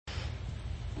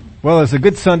Well, it's a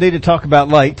good Sunday to talk about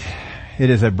light. It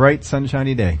is a bright,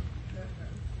 sunshiny day.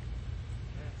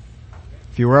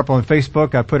 If you were up on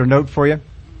Facebook, I put a note for you.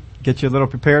 Get you a little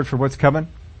prepared for what's coming.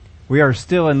 We are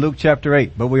still in Luke chapter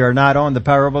 8, but we are not on the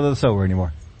parable of the sower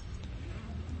anymore.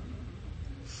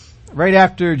 Right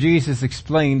after Jesus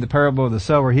explained the parable of the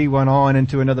sower, he went on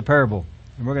into another parable.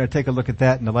 And we're going to take a look at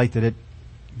that in the light that it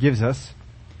gives us.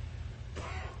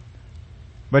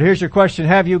 But here's your question.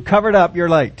 Have you covered up your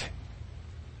light?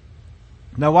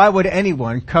 Now, why would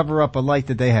anyone cover up a light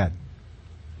that they had?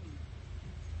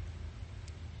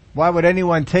 Why would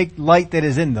anyone take light that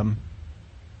is in them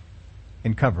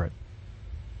and cover it?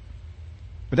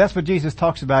 But that's what Jesus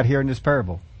talks about here in this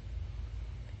parable.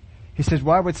 He says,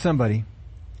 why would somebody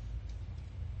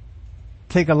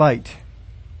take a light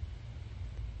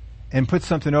and put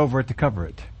something over it to cover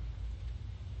it?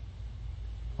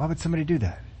 Why would somebody do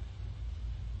that?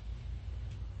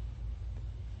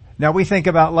 Now we think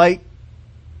about light.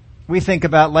 We think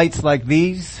about lights like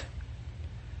these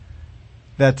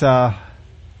that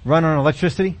run on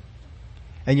electricity,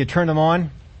 and you turn them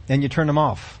on and you turn them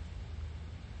off.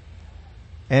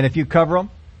 And if you cover them,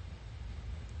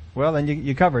 well, then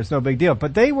you cover. It's no big deal.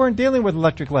 But they weren't dealing with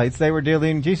electric lights. They were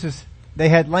dealing, they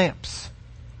had lamps.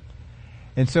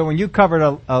 And so when you covered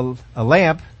a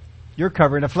lamp, you're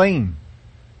covering a flame.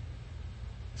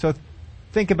 So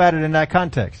think about it in that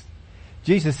context.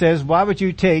 Jesus says, why would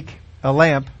you take a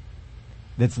lamp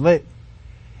that's lit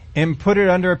and put it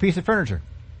under a piece of furniture?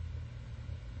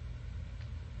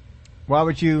 Why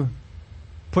would you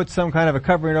put some kind of a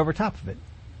covering over top of it?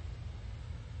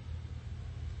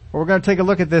 Well, we're going to take a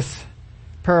look at this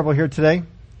parable here today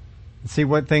and see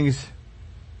what things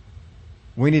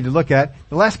we need to look at.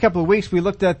 The last couple of weeks we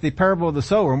looked at the parable of the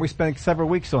sower, and we spent several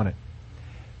weeks on it,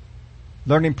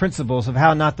 learning principles of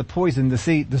how not to poison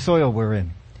the soil we're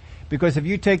in. Because if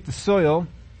you take the soil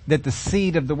that the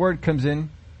seed of the word comes in,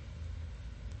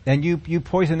 and you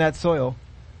poison that soil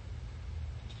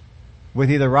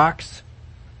with either rocks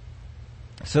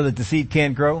so that the seed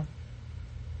can't grow,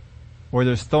 or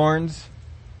there's thorns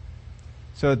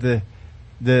so that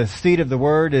the seed of the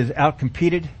word is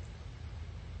outcompeted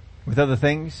with other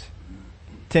things,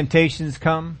 temptations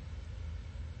come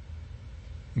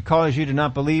and cause you to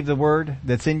not believe the word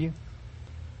that's in you.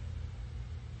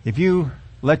 If you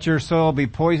let your soil be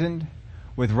poisoned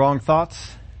with wrong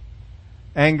thoughts,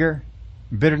 anger,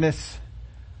 bitterness.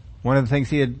 One of the things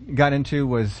he had got into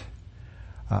was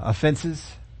offenses.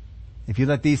 If you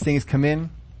let these things come in,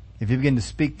 if you begin to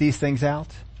speak these things out,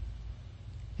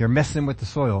 you're messing with the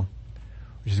soil,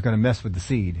 which is going to mess with the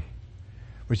seed,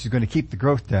 which is going to keep the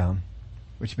growth down,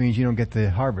 which means you don't get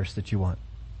the harvest that you want.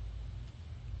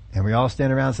 And we all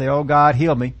stand around and say, oh God,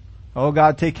 heal me. Oh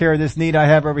God, take care of this need I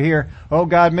have over here. Oh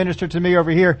God, minister to me over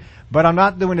here. But I'm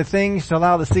not doing the things to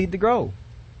allow the seed to grow.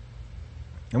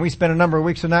 And we spent a number of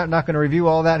weeks on that. I'm not going to review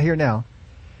all that here now.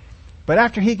 But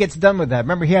after he gets done with that,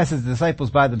 remember he has his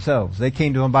disciples by themselves. They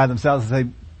came to him by themselves and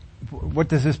say, what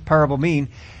does this parable mean?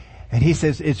 And he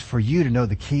says, it's for you to know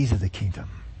the keys of the kingdom.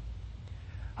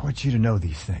 I want you to know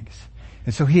these things.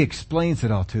 And so he explains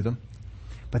it all to them.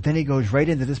 But then he goes right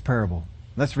into this parable.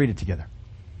 Let's read it together.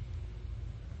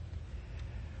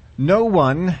 No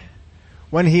one,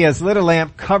 when he has lit a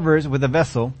lamp, covers with a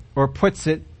vessel or puts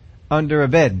it under a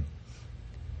bed,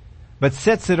 but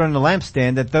sets it on the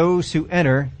lampstand that those who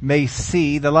enter may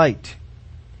see the light.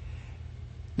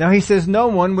 Now he says no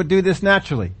one would do this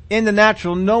naturally. In the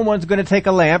natural, no one's going to take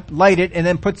a lamp, light it, and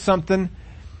then put something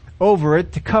over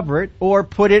it to cover it, or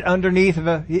put it underneath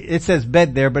of it says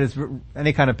bed there, but it's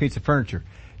any kind of piece of furniture.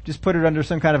 Just put it under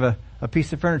some kind of a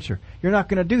piece of furniture. You're not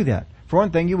going to do that. For one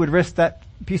thing, you would risk that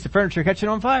piece of furniture catching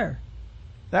on fire.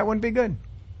 That wouldn't be good.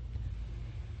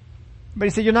 But he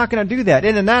said you're not going to do that.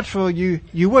 In the natural,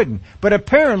 you wouldn't. But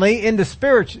apparently in the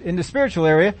spiritual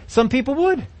area, some people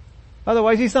would.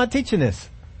 Otherwise, he's not teaching this.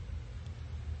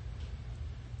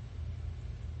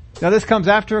 Now this comes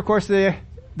after, of course, the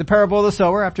parable of the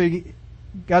sower, after he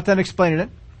got done explaining it.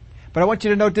 But I want you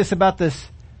to note this about this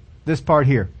part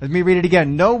here. Let me read it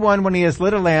again. No one, when he has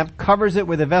lit a lamp, covers it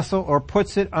with a vessel or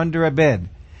puts it under a bed.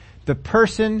 The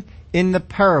person in the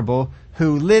parable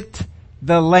who lit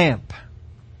the lamp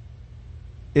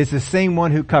is the same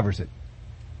one who covers it.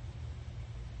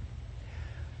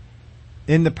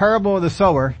 In the parable of the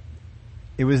sower,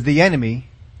 it was the enemy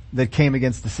that came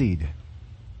against the seed.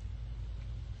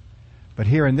 But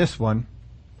here in this one,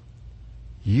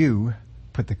 you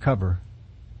put the cover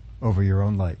over your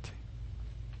own light.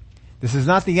 This is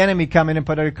not the enemy coming and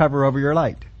putting a cover over your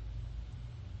light.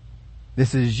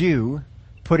 This is you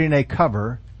putting a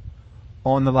cover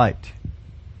on the light.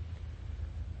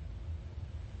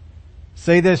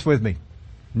 Say this with me.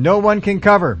 No one can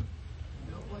cover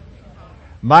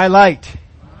my light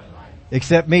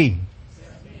except me.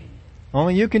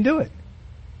 Only you can do it.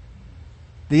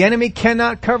 The enemy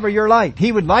cannot cover your light.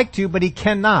 He would like to, but he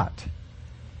cannot.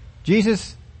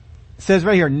 Jesus says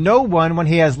right here, no one, when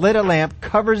he has lit a lamp,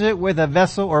 covers it with a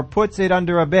vessel or puts it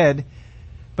under a bed,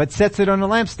 but sets it on a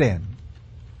lampstand.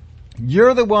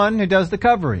 You're the one who does the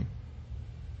covering.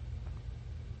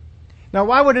 Now,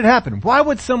 why would it happen? Why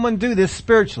would someone do this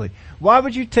spiritually? Why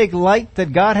would you take light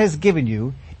that God has given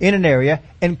you in an area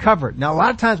and cover it? Now, a lot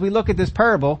of times we look at this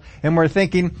parable and we're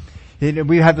thinking,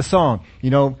 we have the song,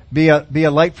 be a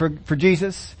light for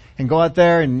Jesus, and go out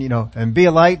there and, and be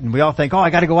a light. And we all think, I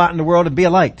got to go out in the world and be a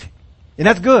light. And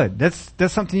that's good.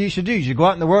 That's something you should do. You should go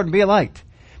out in the world and be a light.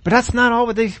 But that's not all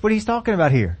what he's talking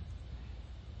about here.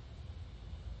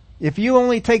 If you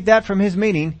only take that from his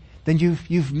meaning, then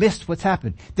you've missed what's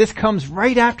happened. This comes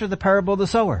right after the parable of the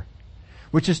sower,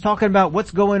 which is talking about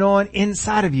what's going on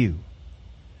inside of you.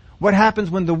 What happens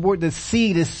when the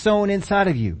seed is sown inside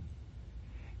of you?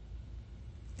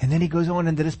 And then he goes on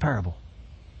into this parable.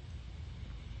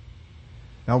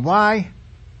 Now why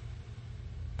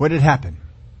would it happen?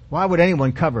 Why would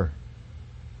anyone cover?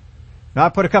 Now I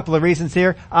put a couple of reasons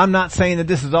here. I'm not saying that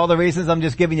this is all the reasons. I'm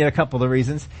just giving you a couple of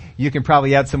reasons. You can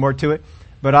probably add some more to it.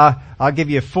 But I'll give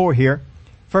you 4 here.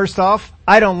 First off,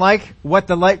 I don't like what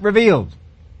the light revealed.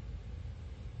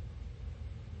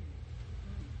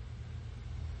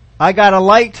 I got a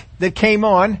light that came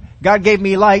on. God gave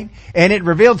me light and it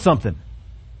revealed something.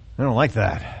 I don't like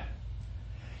that.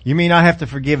 You mean I have to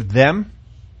forgive them?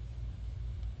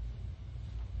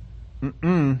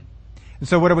 And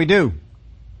so what do?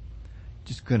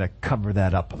 Just gonna cover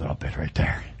that up a little bit right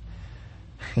there.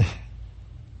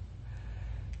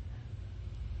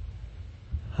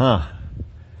 I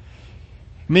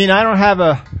mean, I don't have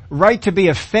a right to be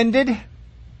offended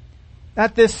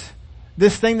at this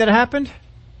thing that happened?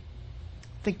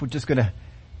 I think we're just gonna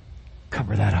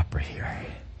cover that up right here.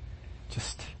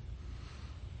 Just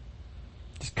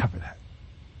cover that.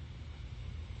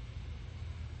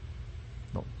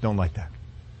 No, don't like that.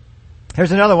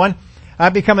 Here's another one.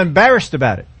 I've become embarrassed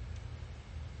about it.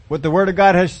 What the Word of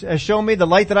God has shown me, the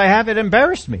light that I have, it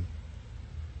embarrassed me.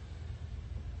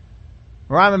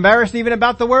 Or I'm embarrassed even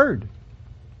about the Word.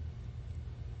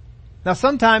 Now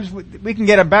sometimes we can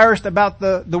get embarrassed about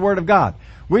the Word of God.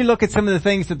 We look at some of the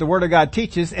things that the Word of God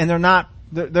teaches and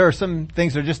there are some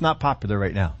things that are just not popular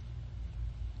right now.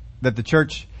 That the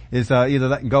church is either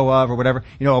letting go of or whatever.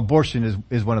 Abortion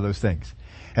is one of those things.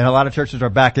 And a lot of churches are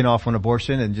backing off on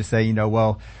abortion and just say,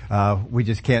 we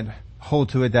just can't hold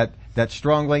to it that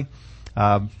strongly,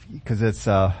 because it's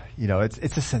a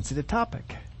sensitive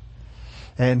topic.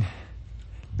 And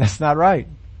that's not right.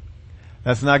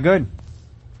 That's not good.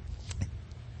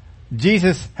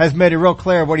 Jesus has made it real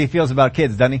clear what he feels about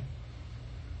kids, doesn't he?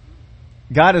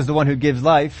 God is the one who gives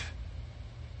life,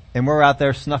 and we're out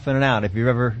there snuffing it out. If you've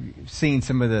ever seen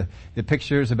some of the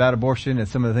pictures about abortion and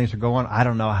some of the things that go on, I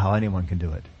don't know how anyone can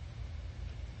do it.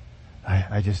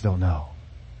 I just don't know.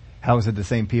 How is it the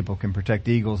same people can protect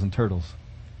eagles and turtles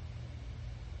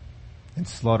and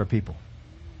slaughter people?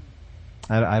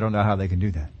 I don't know how they can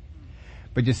do that.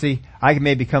 But you see, I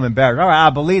may become embarrassed. All right, I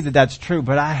believe that that's true,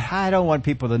 but I don't want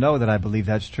people to know that I believe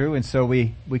that's true, and so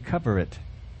we cover it.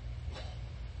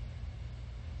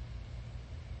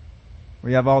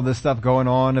 We have all this stuff going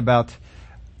on about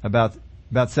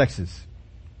sexes.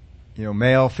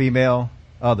 Male, female,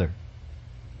 other.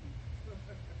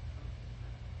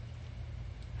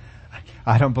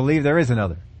 I don't believe there is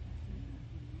another.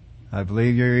 I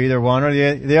believe you're either one or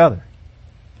the other.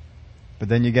 But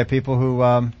then you get people who,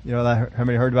 how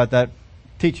many heard about that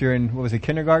teacher in, what was it,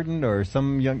 kindergarten or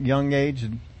some young age,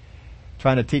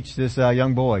 trying to teach this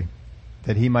young boy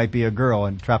that he might be a girl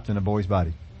and trapped in a boy's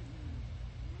body,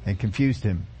 and confused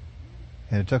him.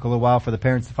 And it took a little while for the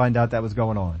parents to find out that was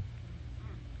going on.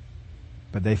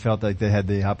 But they felt like they had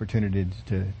the opportunity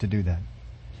to do that.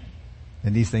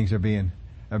 And these things are being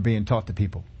taught to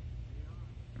people.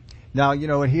 Now,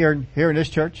 here in this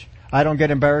church, I don't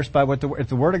get embarrassed by if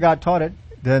the Word of God taught it,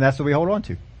 then that's what we hold on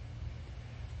to.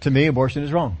 To me, abortion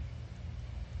is wrong.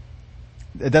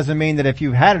 It doesn't mean that if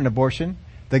you had an abortion,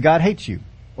 that God hates you,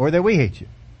 or that we hate you.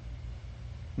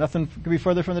 Nothing could be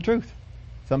further from the truth.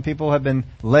 Some people have been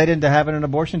led into having an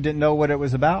abortion, didn't know what it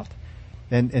was about,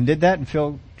 and did that and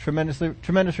feel tremendous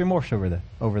remorse over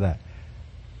that.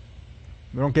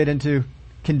 We don't get into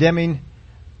condemning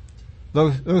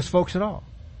those folks at all.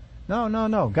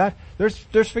 No. God,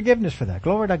 there's forgiveness for that.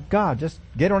 Glory to God. Just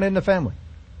get on in the family.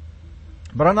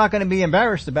 But I'm not going to be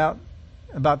embarrassed about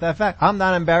about that fact. I'm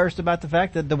not embarrassed about the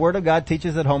fact that the Word of God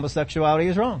teaches that homosexuality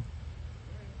is wrong.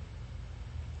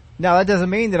 Now, that doesn't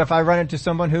mean that if I run into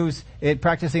someone who's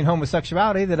practicing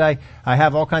homosexuality that I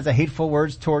have all kinds of hateful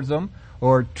words towards them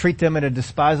or treat them in a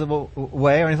despisable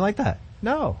way or anything like that.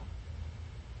 No.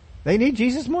 They need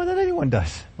Jesus more than anyone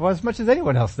does. Well, as much as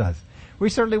anyone else does. We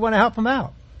certainly want to help them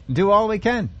out. Do all we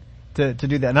can to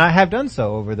do that. And I have done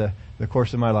so over the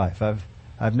course of my life.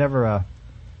 I've never,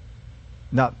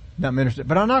 not ministered,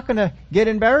 but I'm not going to get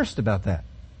embarrassed about that.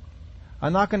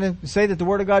 I'm not going to say that the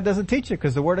Word of God doesn't teach it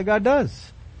because the Word of God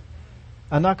does.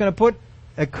 I'm not going to put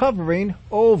a covering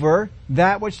over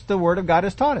that which the Word of God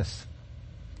has taught us.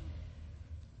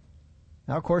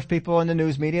 Now, of course, people in the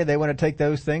news media, they want to take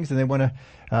those things and they want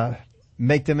to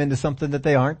make them into something that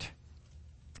they aren't.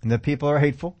 And that people are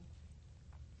hateful.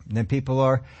 And then people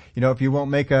are, if you won't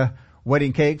make a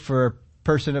wedding cake for a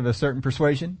person of a certain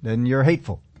persuasion, then you're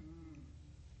hateful.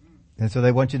 And so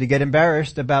they want you to get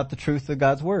embarrassed about the truth of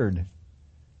God's Word.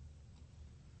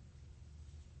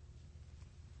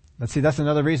 But see, that's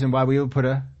another reason why we would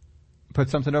put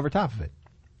something over top of it.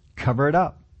 Cover it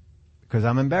up. Because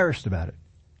I'm embarrassed about it.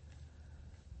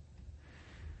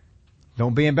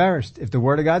 Don't be embarrassed. If the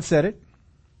Word of God said it,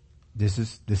 this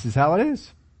is how it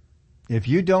is. If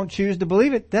you don't choose to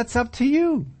believe it, that's up to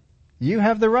you. You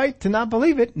have the right to not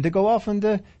believe it and to go off and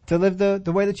to live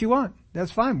the way that you want.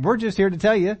 That's fine. We're just here to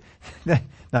tell you,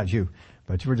 not you,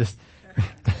 but we're just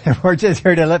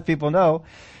here to let people know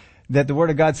that the Word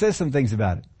of God says some things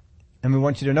about it. And we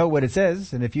want you to know what it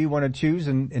says. And if you want to choose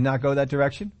and not go that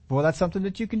direction, well, that's something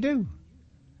that you can do.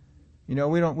 We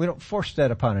don't force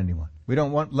that upon anyone. We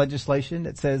don't want legislation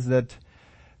that says that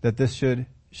this should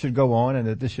go on and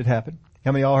that this should happen.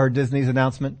 How many of y'all heard Disney's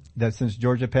announcement that since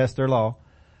Georgia passed their law,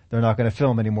 they're not going to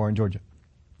film anymore in Georgia?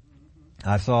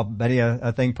 I saw many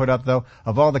a thing put up though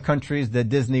of all the countries that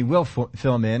Disney will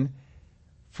film in,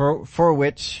 for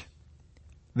which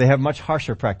they have much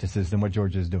harsher practices than what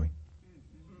Georgia is doing.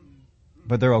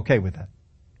 But they're okay with that.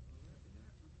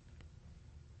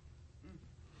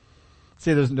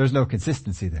 See, there's no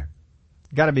consistency there.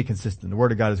 Got to be consistent. The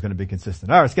Word of God is going to be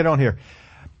consistent. All right, let's get on here.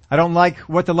 I don't like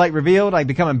what the light revealed. I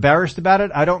become embarrassed about it.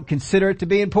 I don't consider it to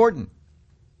be important.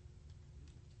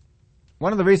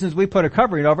 One of the reasons we put a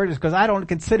covering over it is because I don't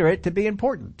consider it to be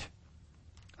important.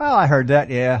 Well, I heard that.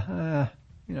 Yeah.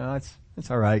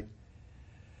 It's all right.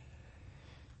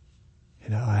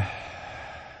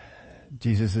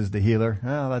 Jesus is the healer.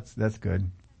 Oh, that's good.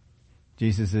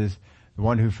 Jesus is the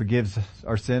one who forgives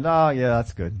our sin. Oh, yeah,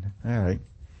 that's good. All right.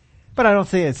 But I don't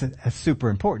think it's super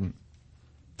important.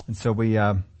 And so we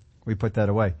put that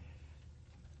away.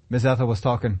 Ms. Ethel was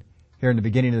talking here in the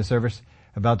beginning of the service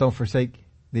about don't forsake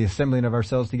the assembling of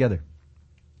ourselves together.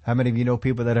 How many of you know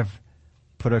people that have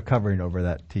put a covering over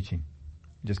that teaching?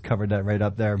 Just covered that right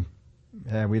up there.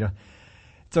 Yeah, we don't.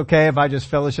 It's okay if I just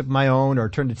fellowship my own or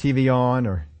turn the TV on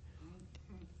or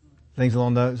things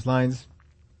along those lines.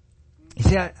 You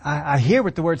see, I hear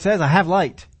what the Word says. I have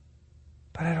light,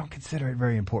 but I don't consider it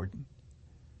very important.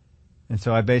 And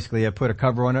so I basically have put a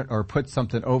cover on it or put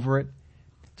something over it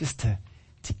just to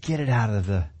get it out of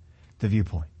the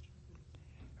viewpoint.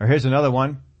 Or here's another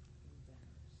one.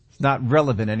 It's not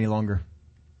relevant any longer.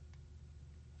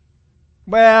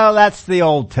 Well, that's the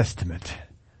Old Testament.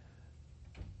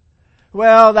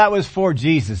 Well, that was for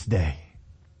Jesus' day.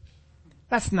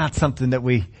 That's not something that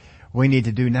we need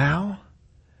to do now.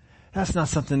 That's not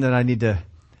something that I need to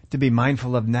be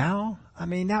mindful of now. I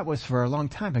mean, that was for a long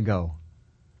time ago.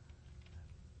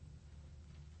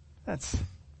 That's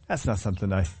not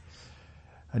something I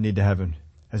need to have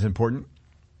as important.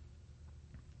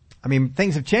 I mean,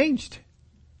 things have changed.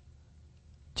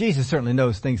 Jesus certainly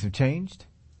knows things have changed.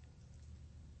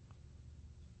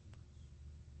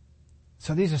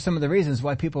 So these are some of the reasons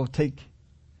why people take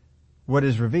what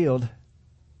is revealed,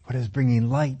 what is bringing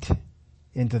light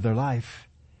into their life,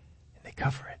 and they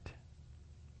cover it.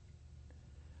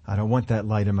 I don't want that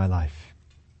light in my life.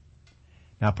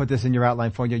 Now I'll put this in your outline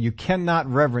for you. You cannot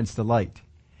reverence the light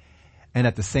and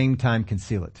at the same time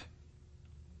conceal it.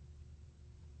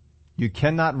 You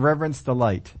cannot reverence the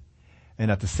light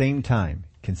and at the same time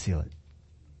conceal it.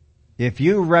 If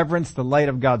you reverence the light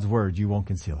of God's Word, you won't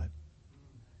conceal it.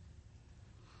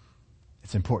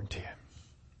 It's important to you.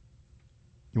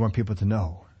 You want people to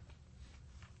know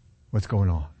what's going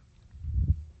on.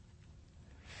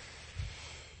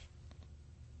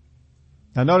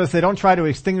 Now notice they don't try to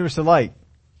extinguish the light.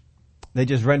 They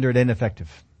just render it ineffective.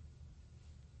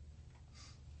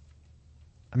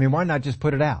 I mean, why not just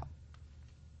put it out?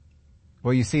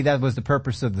 Well, you see, that was the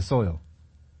purpose of the soil.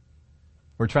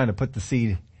 We're trying to put the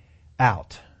seed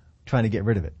out, trying to get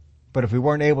rid of it. But if we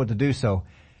weren't able to do so,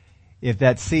 if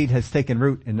that seed has taken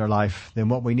root in their life, then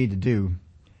what we need to do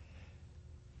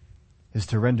is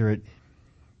to render it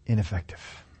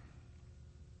ineffective.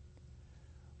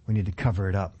 We need to cover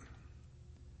it up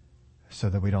so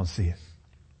that we don't see it.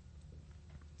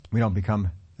 We don't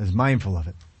become as mindful of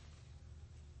it.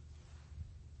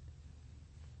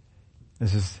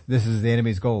 This is the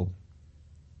enemy's goal.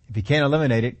 If he can't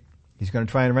eliminate it, he's going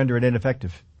to try and render it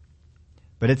ineffective.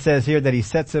 But it says here that he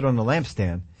sets it on the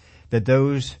lampstand that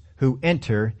those who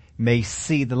enter may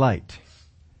see the light.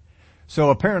 So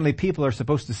apparently people are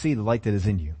supposed to see the light that is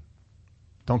in you.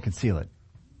 Don't conceal it.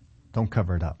 Don't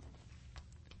cover it up.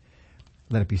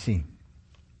 Let it be seen.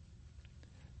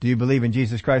 Do you believe in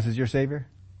Jesus Christ as your Savior?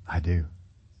 I do.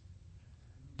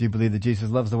 Do you believe that Jesus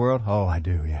loves the world? Oh, I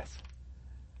do, yes.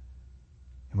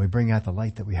 And we bring out the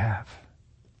light that we have.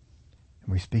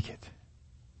 And we speak it.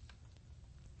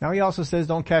 Now he also says,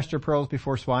 don't cast your pearls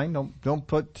before swine. Don't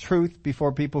put truth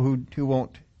before people who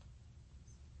don't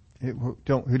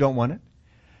want it.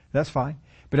 That's fine.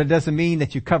 But it doesn't mean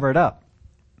that you cover it up.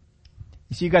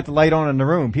 You see, you got the light on in the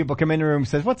room. People come in the room and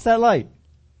says, what's that light?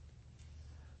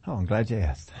 Oh, I'm glad you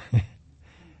asked.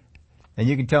 And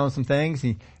you can tell them some things.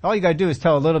 All you got to do is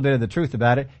tell a little bit of the truth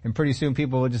about it. And pretty soon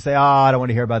people will just say, I don't want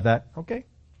to hear about that. Okay.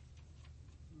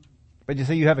 But you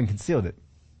say you haven't concealed it.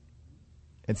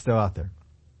 It's still out there.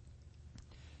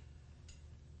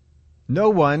 No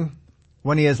one,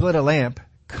 when he has lit a lamp,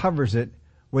 covers it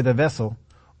with a vessel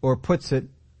or puts it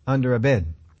under a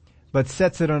bed, but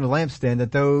sets it on a lampstand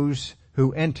that those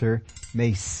who enter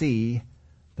may see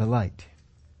the light.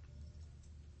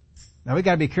 Now we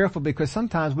got to be careful because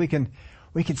sometimes we can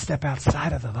step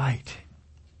outside of the light.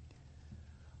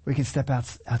 We can step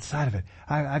outside of it.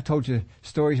 I've told you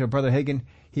stories of Brother Hagin.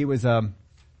 He was very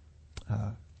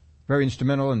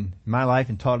instrumental in my life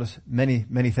and taught us many,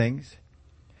 many things.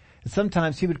 And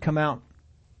sometimes he would come out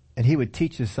and he would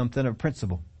teach us something, a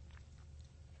principle.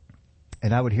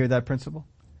 And I would hear that principle.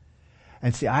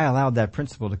 And see, I allowed that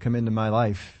principle to come into my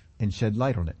life and shed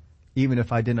light on it, even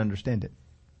if I didn't understand it.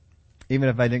 Even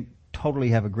if I didn't totally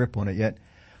have a grip on it yet,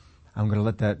 I'm going to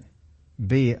let that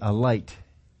be a light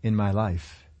in my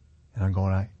life. And I'm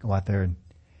going to go out there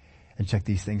and check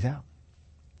these things out.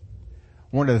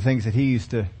 One of the things that he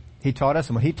taught us,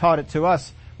 and when he taught it to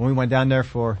us, when we went down there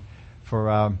for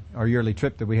our yearly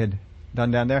trip that we had done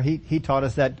down there, he taught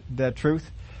us that truth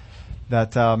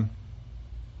that,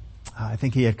 I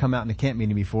think he had come out in the camp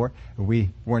meeting before. We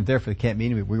weren't there for the camp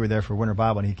meeting. We were there for Winter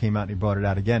Bible, and he came out and he brought it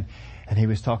out again. And he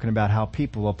was talking about how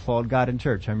people applaud God in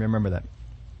church. I remember that.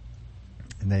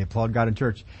 And they applaud God in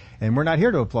church. And we're not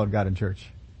here to applaud God in church.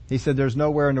 He said there's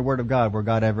nowhere in the Word of God where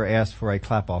God ever asked for a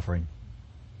clap offering.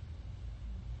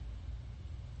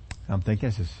 I'm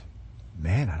thinking,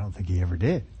 man, I don't think he ever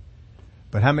did.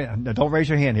 But how many, don't raise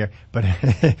your hand here, but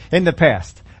in the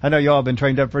past, I know you all have been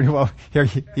trained up pretty well here,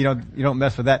 you don't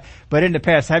mess with that. But in the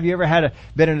past, have you ever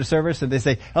been in a service and they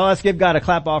say, oh, let's give God a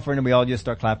clap offering, and we all just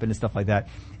start clapping and stuff like that.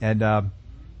 And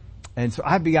so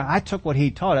I took what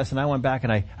he taught us and I went back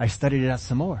and I studied it out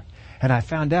some more. And I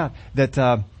found out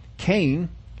that, Cain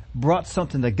brought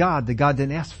something to God that God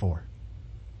didn't ask for.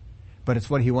 But it's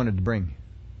what he wanted to bring.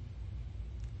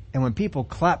 And when people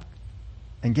clap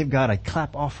and give God a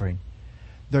clap offering,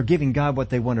 they're giving God what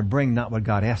they want to bring, not what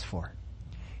God asked for.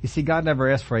 You see, God never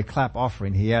asked for a clap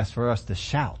offering. He asked for us to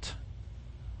shout.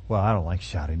 Well, I don't like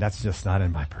shouting. That's just not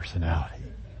in my personality.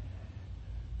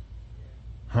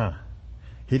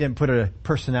 He didn't put a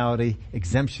personality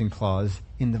exemption clause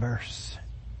in the verse.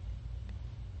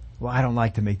 Well, I don't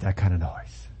like to make that kind of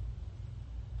noise.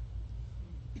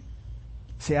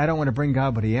 See, I don't want to bring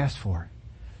God what he asked for,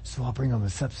 so I'll bring him a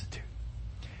substitute.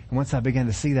 And once I began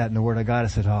to see that in the Word of God, I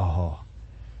said,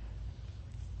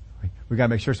 we got to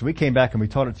make sure. So we came back and we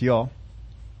taught it to y'all,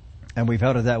 and we've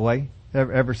held it that way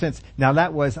ever since. Now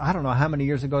that was, I don't know how many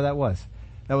years ago that was.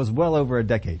 That was well over a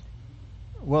decade.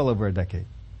 Well over a decade.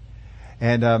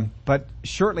 And, but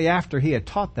shortly after he had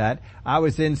taught that, I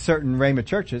was in certain Rhema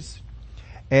churches,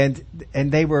 and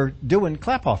they were doing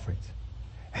clap offerings.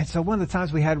 And so one of the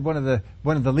times we had one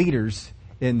of the leaders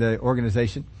in the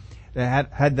organization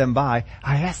that had them by,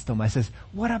 I asked them, I says,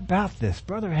 what about this?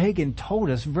 Brother Hagin told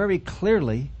us very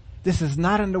clearly this is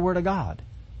not in the Word of God.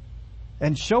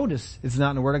 And showed us it's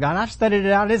not in the Word of God. I've studied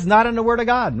it out. It's not in the Word of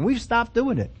God. And we've stopped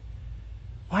doing it.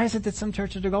 Why is it that some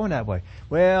churches are going that way?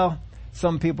 Well,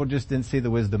 some people just didn't see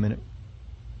the wisdom in it.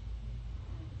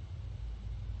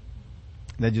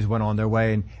 They just went on their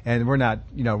way, and we're not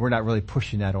really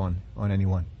pushing that on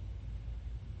anyone.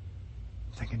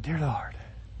 I'm thinking, dear Lord,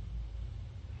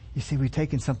 you see, we've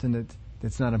taken something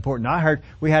that's not important. I heard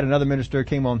we had another minister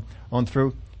came on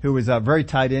through who was very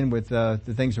tied in with the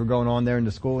things that were going on there in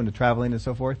the school and the traveling and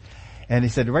so forth. And he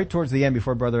said right towards the end,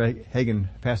 before Brother Hagin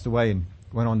passed away and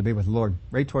went on to be with the Lord,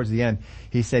 right towards the end,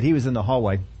 he said he was in the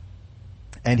hallway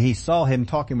and he saw him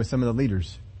talking with some of the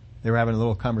leaders. They were having a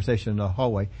little conversation in the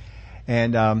hallway.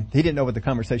 And he didn't know what the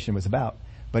conversation was about,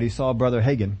 but he saw Brother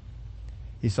Hagin.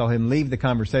 He saw him leave the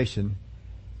conversation,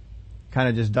 kind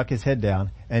of just duck his head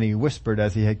down, and he whispered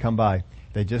as he had come by,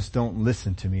 "They just don't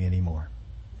listen to me anymore."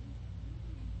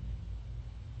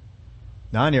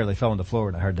 Now I nearly fell on the floor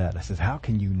when I heard that. I said, how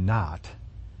can you not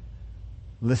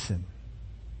listen?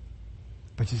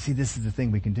 But you see, this is the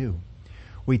thing we can do.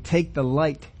 We take the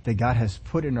light that God has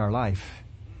put in our life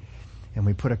and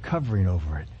we put a covering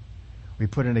over it. We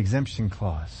put an exemption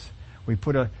clause. We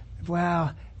put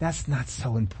well, that's not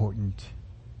so important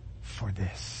for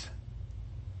this.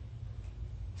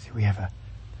 See, we have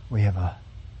a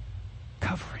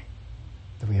covering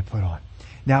that we have put on.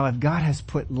 Now, if God has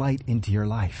put light into your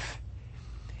life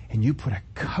and you put a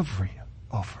covering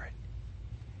over it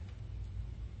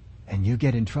and you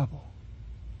get in trouble.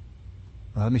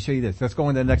 Well, let me show you this. Let's go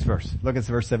into the next verse. Look at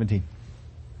verse 17.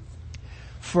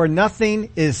 For nothing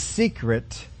is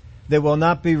secret that will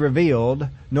not be revealed,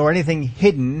 nor anything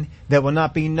hidden that will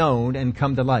not be known and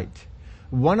come to light.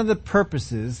 One of the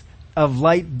purposes of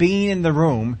light being in the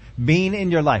room, being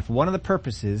in your life, one of the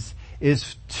purposes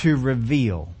is to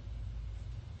reveal.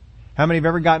 How many have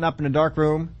ever gotten up in a dark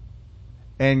room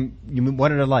and you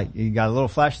wanted a light? You got a little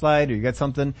flashlight or you got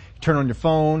something, turn on your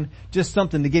phone, just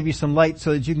something to give you some light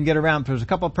so that you can get around. There's a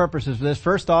couple of purposes for this.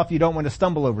 First off, you don't want to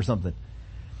stumble over something.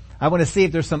 I want to see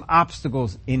if there's some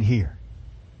obstacles in here.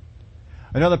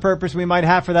 Another purpose we might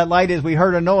have for that light is we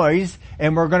heard a noise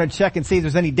and we're going to check and see if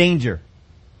there's any danger.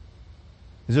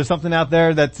 Is there something out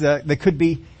there that could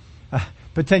be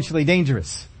potentially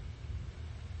dangerous?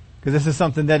 Because this is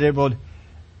something that it would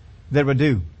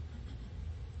do.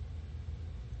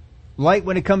 Light,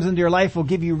 when it comes into your life, will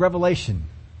give you revelation,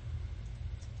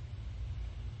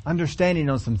 understanding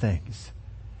on some things.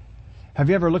 Have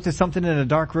you ever looked at something in a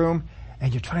dark room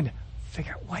and you're trying to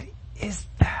figure out, what is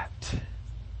that?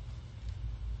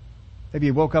 Maybe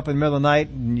you woke up in the middle of the night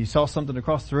and you saw something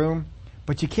across the room,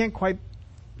 but you can't quite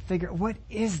figure out, what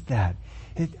is that?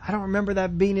 I don't remember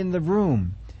that being in the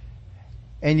room.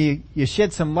 And you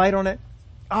shed some light on it.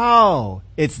 Oh,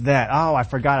 it's that. Oh, I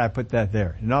forgot I put that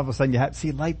there. And all of a sudden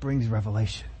see, light brings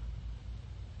revelation.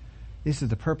 This is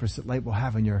the purpose that light will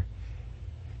have in you.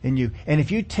 And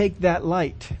if you take that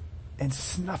light and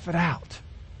snuff it out,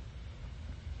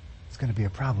 it's going to be a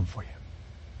problem for you.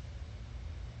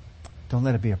 Don't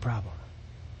let it be a problem.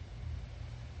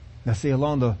 Now see,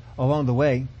 along the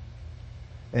way,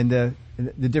 and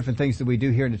the different things that we do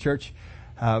here in the church,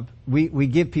 we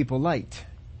give people light.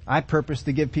 I purpose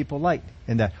to give people light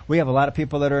in that. We have a lot of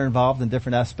people that are involved in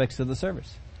different aspects of the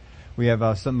service. We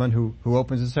have someone who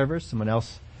opens the service, someone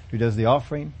else who does the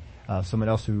offering, someone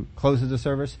else who closes the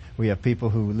service. We have people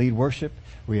who lead worship.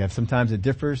 We have, sometimes it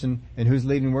differs in who's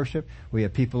leading worship. We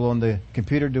have people on the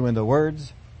computer doing the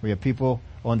words. We have people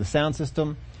on the sound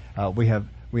system. We have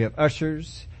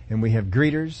ushers and we have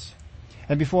greeters.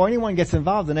 And before anyone gets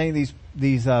involved in any of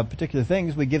these particular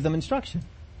things, we give them instruction.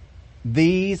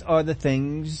 These are the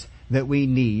things that we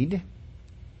need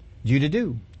you to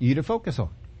do, you to focus on.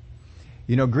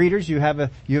 You know, greeters, you have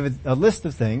a list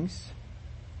of things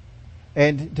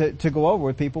and to go over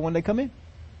with people when they come in,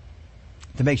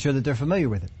 to make sure that they're familiar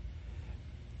with it.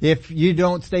 If you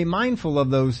don't stay mindful of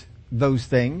those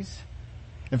things,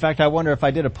 in fact, I wonder if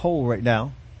I did a poll right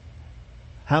now,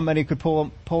 how many could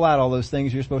pull out all those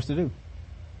things you're supposed to do?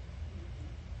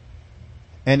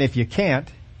 And if you can't,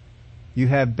 you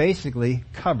have basically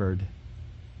covered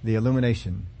the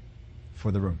illumination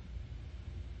for the room.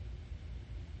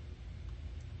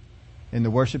 In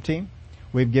the worship team,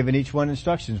 we've given each one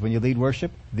instructions. When you lead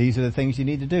worship, these are the things you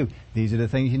need to do. These are the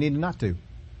things you need to not do.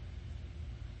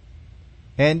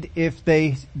 And if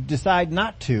they decide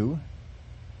not to,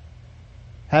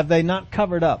 have they not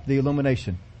covered up the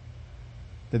illumination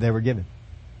that they were given?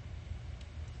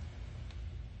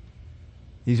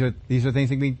 These are things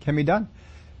that can be done.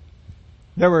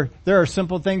 There are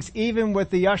simple things, even with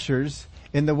the ushers,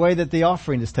 in the way that the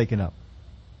offering is taken up.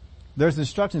 There's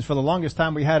instructions. For the longest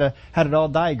time, we had it all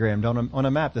diagrammed on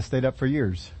a map that stayed up for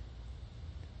years.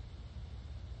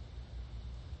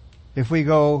 If we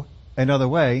go another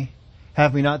way,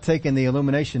 have we not taken the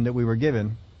illumination that we were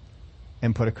given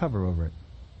and put a cover over it?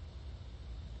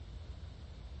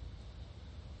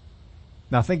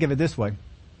 Now think of it this way.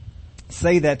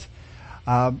 Say that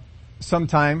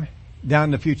sometime down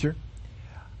in the future,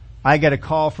 I get a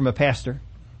call from a pastor,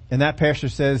 and that pastor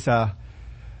says,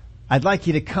 I I'd like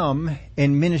you to come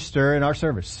and minister in our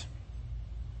service.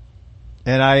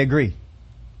 And I agree.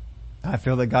 I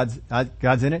feel that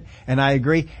God's in it, and I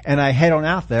agree, and I head on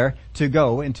out there to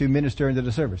go and to minister into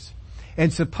the service.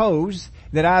 And suppose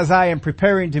that as I am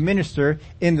preparing to minister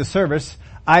in the service,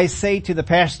 I say to the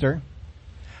pastor,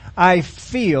 I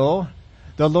feel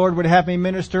the Lord would have me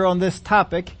minister on this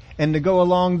topic and to go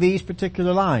along these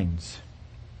particular lines.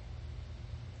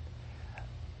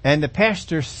 And the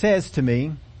pastor says to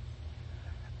me,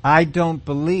 I don't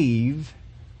believe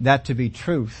that to be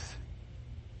truth.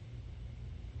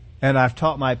 And I've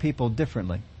taught my people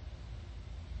differently.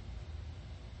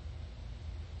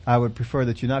 I would prefer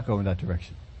that you not go in that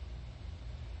direction.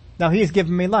 Now he's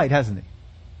given me light, hasn't he?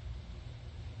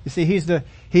 You see,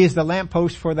 he is the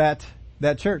lamppost for that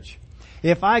church.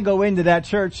 If I go into that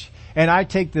church and I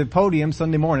take the podium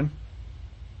Sunday morning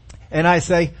and I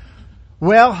say,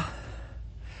 well,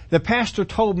 the pastor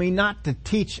told me not to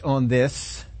teach on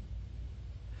this,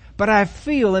 but I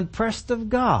feel impressed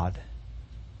of God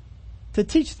to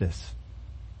teach this.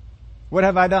 What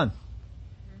have I done?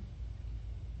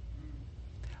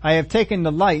 I have taken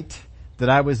the light that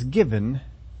I was given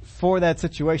for that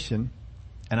situation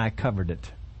and I covered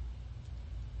it.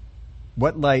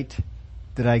 What light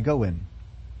did I go in?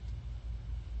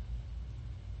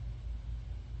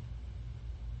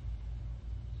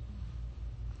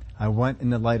 I went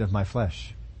in the light of my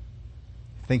flesh,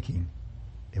 thinking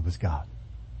it was God.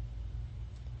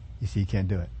 You see, you can't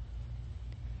do it.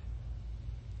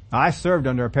 I served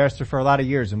under a pastor for a lot of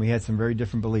years, and we had some very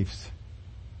different beliefs.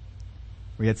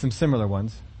 We had some similar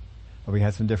ones, but we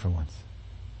had some different ones.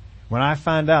 When I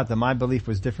found out that my belief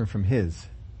was different from his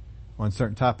on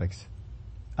certain topics,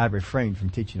 I refrained from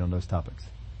teaching on those topics.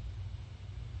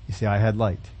 You see, I had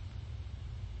light.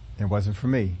 It wasn't for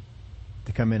me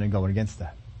to come in and go against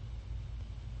that.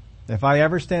 If I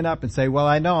ever stand up and say, well,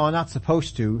 I know I'm not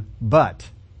supposed to, but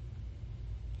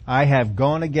I have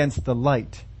gone against the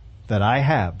light that I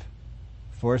have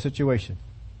for a situation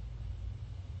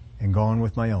and gone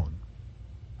with my own.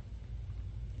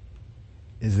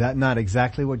 Is that not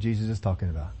exactly what Jesus is talking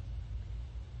about?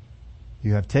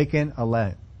 You have taken a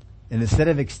lamp, and instead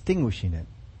of extinguishing it,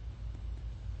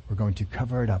 we're going to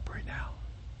cover it up right now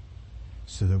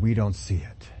so that we don't see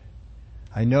it.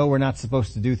 I know we're not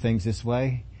supposed to do things this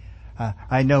way.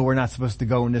 I know we're not supposed to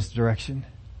go in this direction,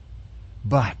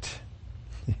 but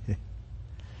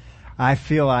I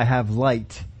feel I have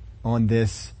light on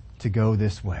this to go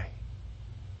this way.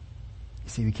 You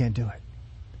see, we can't do it.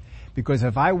 Because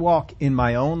if I walk in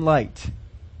my own light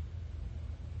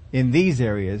in these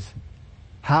areas,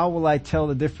 how will I tell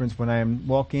the difference when I am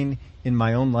walking in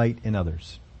my own light in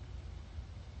others?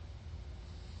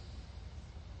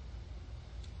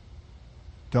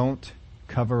 Don't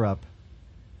cover up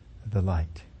the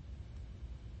light.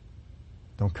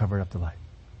 Don't cover up the light.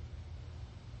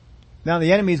 Now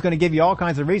the enemy is going to give you all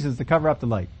kinds of reasons to cover up the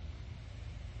light.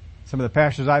 Some of the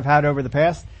pastors I've had over the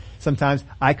past, sometimes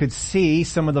I could see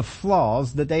some of the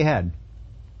flaws that they had.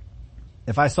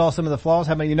 If I saw some of the flaws,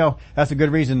 how many of you know that's a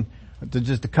good reason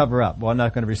to cover up? Well, I'm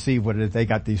not going to receive what it is they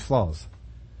got these flaws.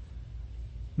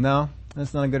 No,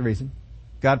 that's not a good reason.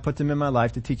 God put them in my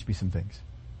life to teach me some things.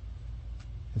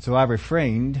 And so I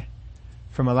refrained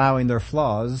from allowing their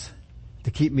flaws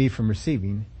to keep me from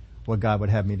receiving what God would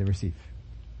have me to receive.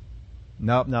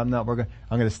 No. I'm going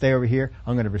to stay over here.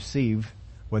 I'm going to receive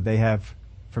what they have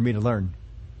for me to learn.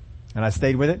 And I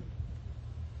stayed with it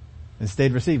and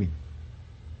stayed receiving.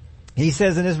 He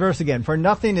says in this verse again, for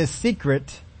nothing is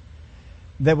secret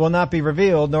that will not be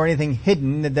revealed, nor anything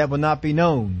hidden that will not be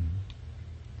known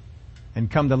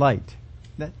and come to light.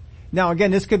 Now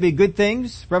again, this could be good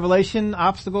things, revelation,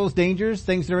 obstacles, dangers,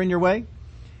 things that are in your way.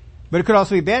 But it could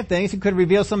also be bad things. It could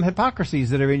reveal some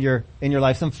hypocrisies that are in your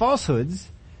life, some falsehoods,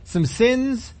 some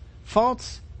sins,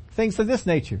 faults, things of this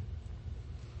nature.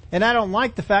 And I don't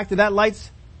like the fact that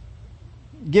light's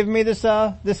giving me this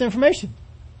information.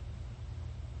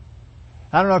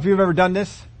 I don't know if you've ever done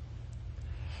this.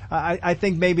 I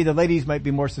think maybe the ladies might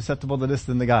be more susceptible to this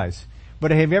than the guys.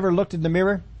 But have you ever looked in the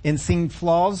mirror and seen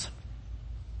flaws?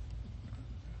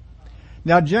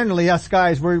 Now generally us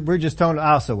guys, we're just told,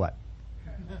 so what?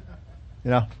 You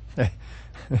know?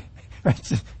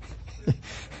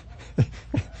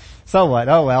 So what?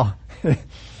 Oh well.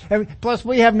 Plus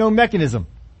we have no mechanism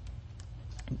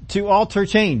to alter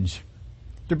change,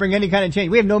 to bring any kind of change.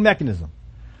 We have no mechanism.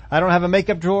 I don't have a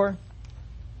makeup drawer.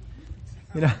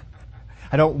 You know,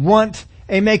 I don't want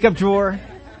a makeup drawer.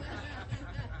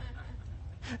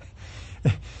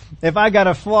 If I got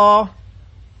a flaw,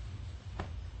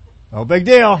 no big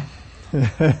deal.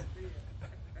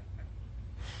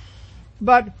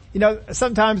 But,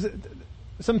 sometimes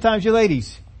you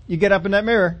ladies, you get up in that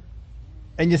mirror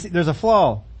and you see there's a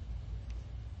flaw.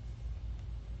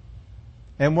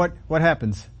 And what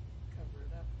happens?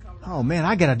 Oh man,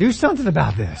 I gotta do something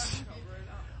about this.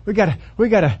 We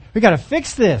gotta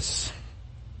fix this.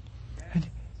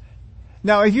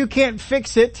 Now, if you can't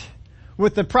fix it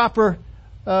with the proper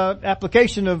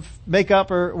application of makeup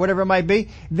or whatever it might be,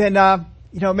 then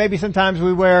maybe sometimes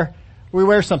we wear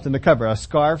something to cover, a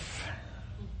scarf.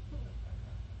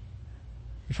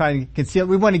 We try to conceal.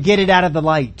 We want to get it out of the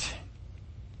light.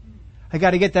 I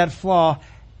got to get that flaw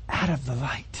out of the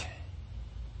light,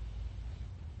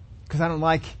 because I don't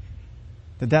like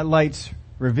that light's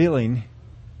revealing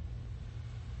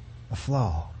a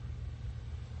flaw.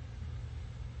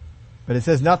 But it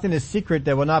says nothing is secret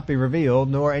that will not be revealed,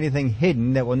 nor anything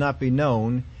hidden that will not be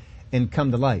known and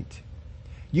come to light.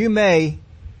 You may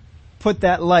put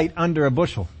that light under a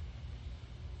bushel,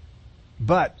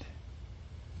 but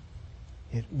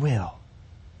it will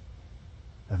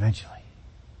eventually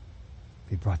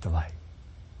be brought to light.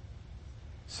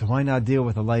 So why not deal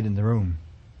with the light in the room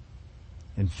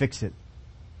and fix it?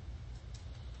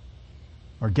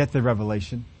 Or get the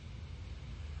revelation,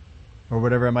 or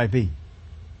whatever it might be.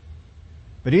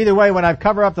 But either way, when I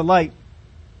cover up the light,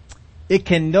 it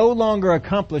can no longer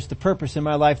accomplish the purpose in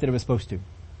my life that it was supposed to.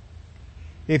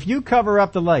 If you cover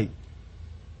up the light,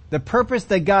 the purpose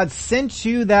that God sent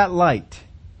you that light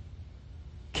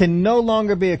can no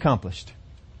longer be accomplished,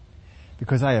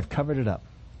 because I have covered it up.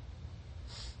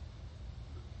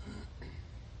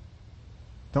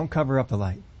 Don't cover up the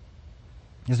light.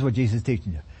 This is what Jesus is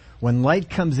teaching you. When light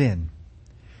comes in,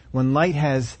 when light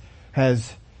has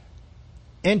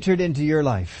entered into your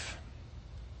life,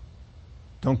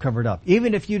 don't cover it up.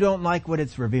 Even if you don't like what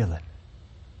it's revealing.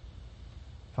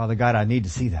 Father God, I need to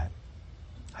see that.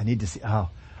 I need to see,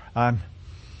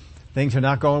 things are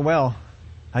not going well.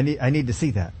 I need to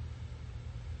see that.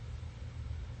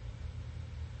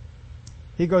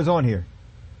 He goes on here.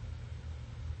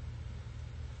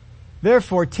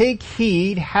 Therefore take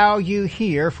heed how you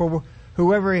hear, for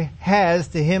whoever has,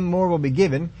 to him more will be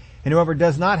given, and whoever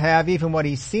does not have, even what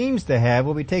he seems to have,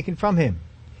 will be taken from him.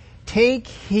 Take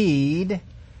heed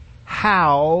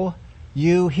how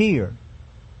you hear.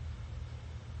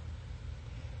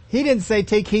 He didn't say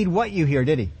take heed what you hear,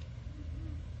 did he?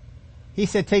 He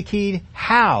said take heed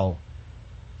how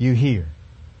you hear.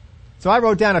 So I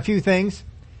wrote down a few things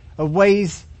of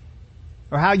ways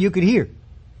or how you could hear.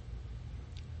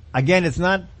 Again, it's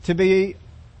not to be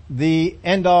the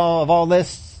end all of all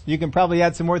lists. You can probably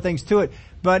add some more things to it.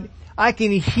 But I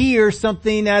can hear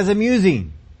something as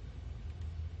amusing.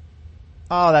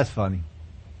 Oh, that's funny.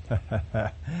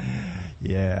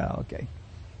 Yeah, okay.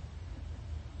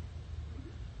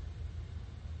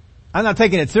 I'm not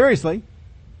taking it seriously.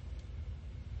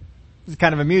 It's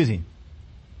kind of amusing.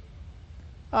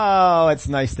 Oh, it's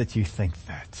nice that you think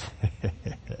that.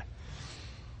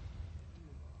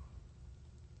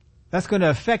 That's going to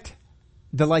affect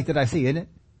the light that I see, isn't it?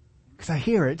 Because I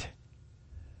hear it,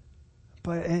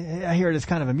 but I hear it as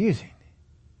kind of amusing.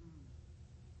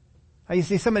 You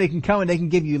see, somebody can come and they can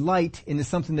give you light into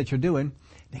something that you're doing.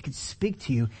 They can speak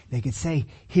to you. They can say,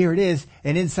 here it is.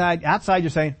 And outside you're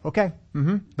saying, okay,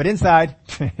 but inside,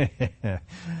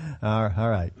 all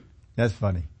right. That's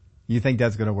funny. You think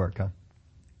that's going to work, huh?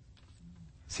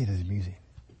 See, that's amusing.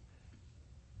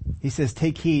 He says,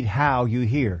 take heed how you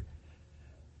hear.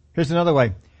 Here's another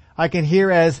way. I can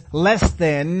hear as less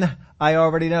than I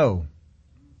already know.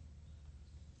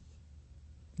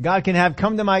 God can have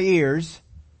come to my ears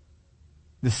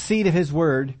the seed of His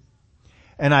Word,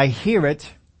 and I hear it,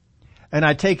 and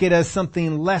I take it as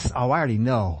something less. Oh, I already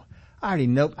know.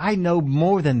 I know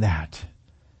more than that.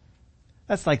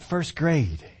 That's like first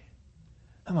grade.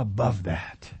 I'm above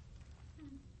that.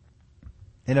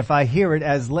 And if I hear it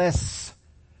as less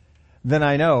than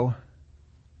I know,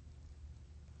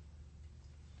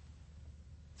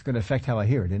 it's going to affect how I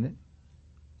hear it, isn't it?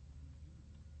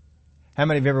 How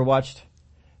many of you ever watched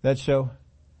that show?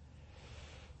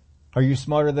 Are you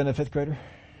smarter than a fifth grader?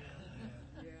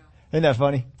 Yeah. Isn't that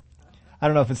funny? I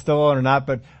don't know if it's still on or not,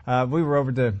 but we were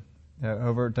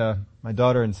over at my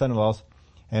daughter and son-in-law's,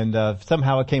 and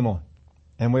somehow it came on,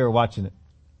 and we were watching it.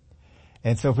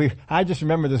 And so I just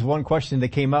remember this one question that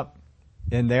came up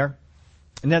in there,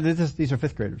 and now these are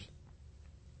fifth graders,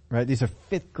 right? These are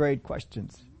fifth grade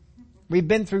questions. We've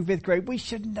been through fifth grade. We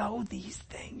should know these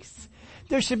things.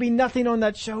 There should be nothing on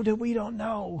that show that we don't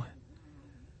know.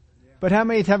 But how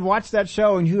many have watched that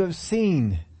show and you have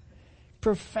seen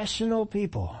professional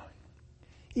people,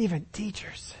 even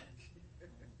teachers,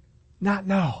 not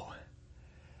know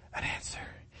an answer?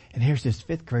 And here's this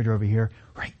fifth grader over here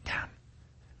writing down.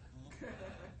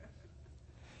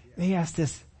 And he asked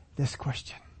this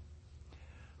question.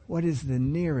 What is the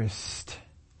nearest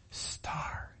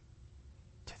star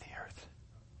to the earth?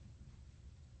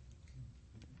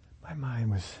 My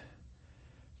mind was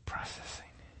processing,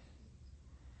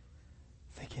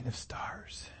 thinking of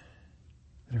stars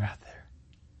that are out there.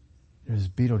 There's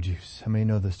Betelgeuse. How many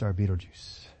know the star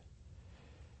Betelgeuse?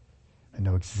 I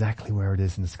know exactly where it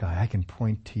is in the sky. I can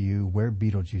point to you where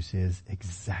Betelgeuse is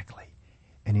exactly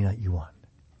any night you want.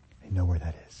 I know where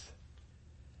that is.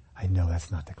 I know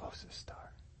that's not the closest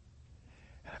star.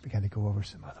 And I began to go over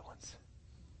some other ones,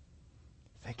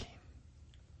 thinking.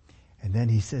 And then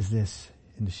he says this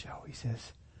in the show. He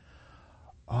says,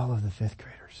 all of the fifth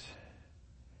graders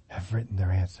have written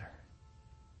their answer.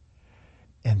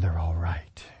 And they're all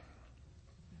right.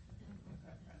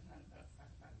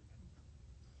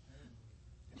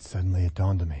 And suddenly it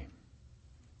dawned on me.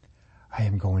 I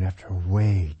am going after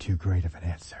way too great of an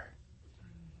answer.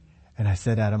 And I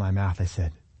said out of my mouth, I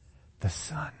said, the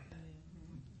sun.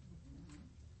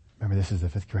 Remember, this is the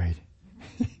fifth grade.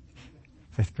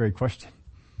 Fifth grade question.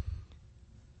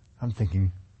 I'm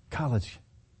thinking college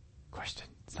question.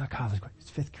 It's not college question. It's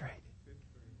fifth grade.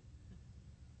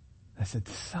 I said,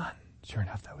 the sun. Sure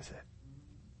enough, that was it.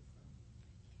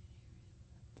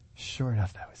 Sure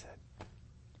enough, that was it.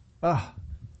 Oh,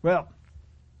 well.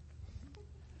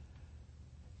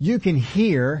 You can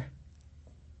hear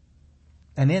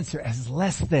an answer as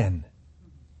less than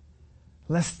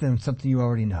something you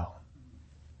already know.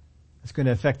 It's going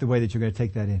to affect the way that you're going to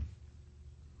take that in.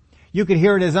 You could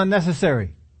hear it as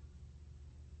unnecessary.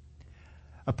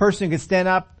 A person could stand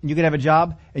up and you could have a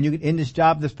job, and you could, in this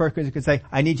job, this person could say,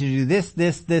 I need you to do this,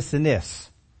 this, this, and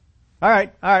this. All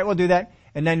right, we'll do that.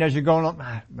 And then as you're going on,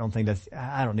 I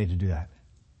don't need to do that.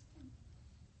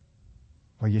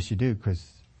 Well, yes you do, because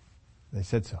they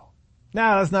said so.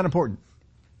 No, that's not important.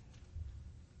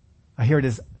 I hear it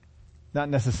as not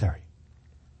necessary.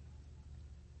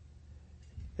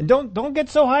 And don't get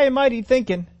so high and mighty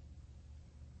thinking,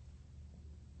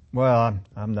 well,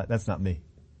 I'm not, that's not me.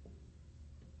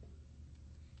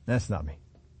 That's not me.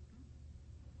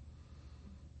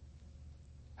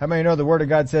 How many know the Word of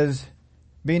God says,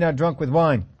 be not drunk with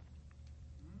wine?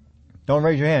 Don't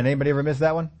raise your hand. Anybody ever miss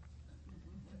that one?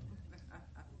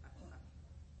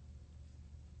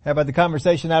 How about the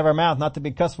conversation out of our mouth, not to be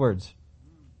cuss words?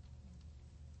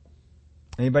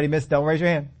 Anybody miss? Don't raise your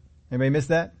hand. Anybody miss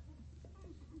that?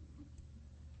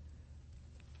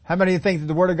 How many of you think that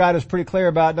the Word of God is pretty clear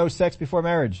about no sex before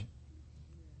marriage?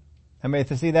 How many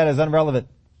of you see that as irrelevant?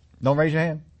 Don't raise your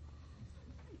hand.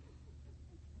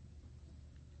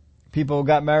 People who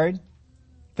got married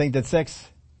think that sex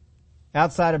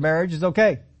outside of marriage is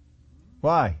okay.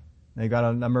 Why? They got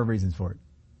a number of reasons for it.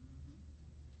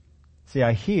 See,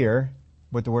 I hear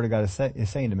what the Word of God is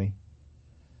saying to me,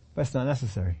 but it's not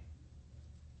necessary.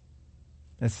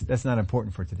 That's not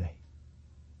important for today.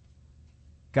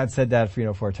 God said that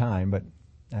for a time, but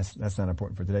that's not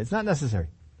important for today. It's not necessary.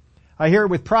 I hear it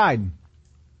with pride.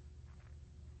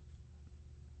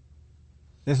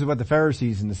 This is what the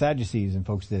Pharisees and the Sadducees and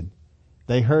folks did.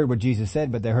 They heard what Jesus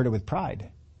said, but they heard it with pride.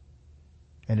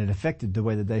 And it affected the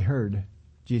way that they heard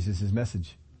Jesus'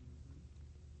 message.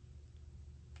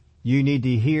 You need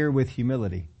to hear with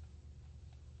humility.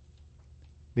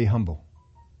 Be humble.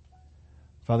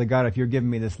 Father God, if you're giving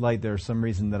me this light, there's some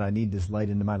reason that I need this light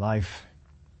into my life.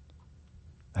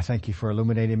 I thank you for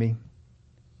illuminating me.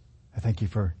 I thank you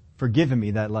for giving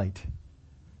me that light.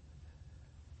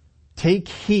 Take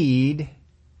heed,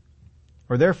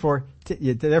 or therefore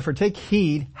take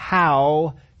heed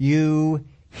how you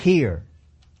hear.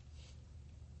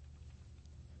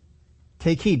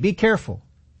 Take heed. Be careful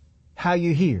how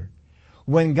you hear.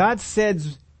 When God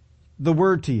says the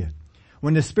word to you,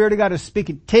 when the Spirit of God is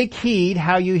speaking, take heed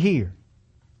how you hear.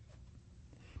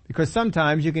 Because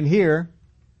sometimes you can hear,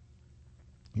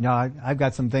 I've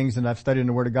got some things and I've studied in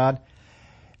the Word of God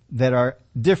that are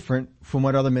different from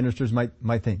what other ministers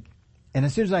might think. And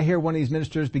as soon as I hear one of these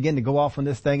ministers begin to go off on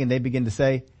this thing and they begin to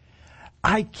say,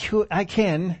 I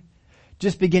can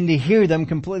just begin to hear them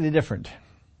completely different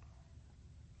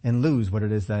and lose what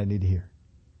it is that I need to hear.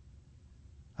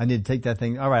 I need to take that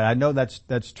thing. All right, I know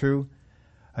that's true.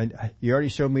 You already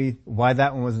showed me why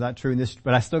that one was not true,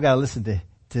 but I still got to listen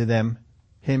to them,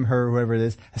 him, her, whoever it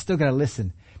is. I still got to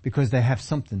listen because they have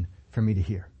something for me to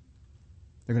hear.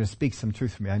 They're going to speak some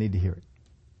truth for me. I need to hear it.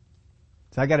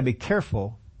 So I got to be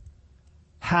careful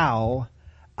how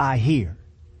I hear.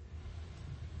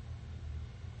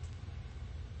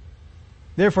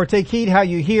 Therefore, take heed how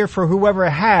you hear, for whoever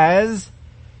has,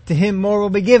 to him more will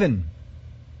be given.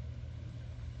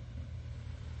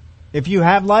 If you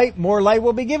have light, more light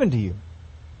will be given to you.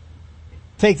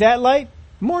 Take that light,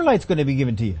 more light's going to be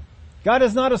given to you. God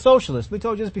is not a socialist. We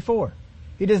told you this before.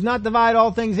 He does not divide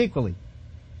all things equally.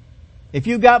 If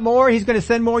you got more, He's going to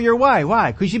send more your way.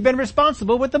 Why? Because you've been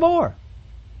responsible with the more.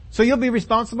 So you'll be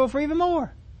responsible for even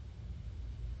more.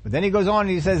 But then He goes on and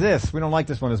He says this. We don't like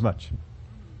this one as much.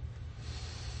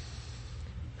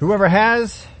 Whoever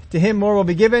has, to him more will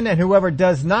be given, and whoever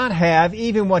does not have,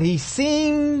 even what he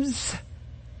seems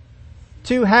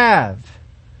to have,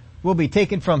 will be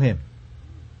taken from him.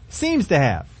 Seems to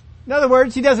have. In other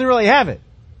words, he doesn't really have it,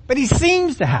 but he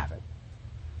seems to have it.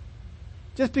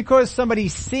 Just because somebody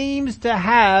seems to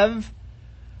have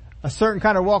a certain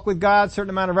kind of walk with God,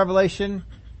 certain amount of revelation,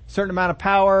 certain amount of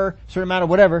power, certain amount of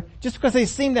whatever, just because they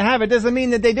seem to have it doesn't mean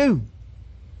that they do.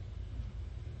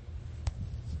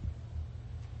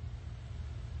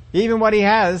 Even what he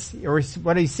has, or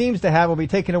what he seems to have, will be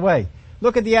taken away.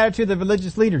 Look at the attitude of the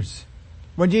religious leaders.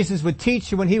 When Jesus would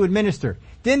teach, when He would minister,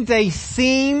 didn't they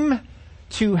seem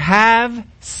to have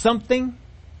something?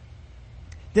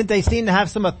 Didn't they seem to have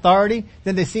some authority?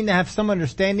 Didn't they seem to have some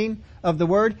understanding of the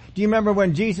Word? Do you remember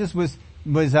when Jesus was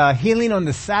healing on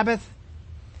the Sabbath?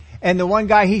 And the one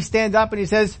guy, he stands up and he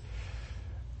says,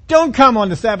 "Don't come on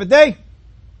the Sabbath day.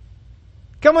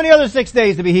 Come on the other 6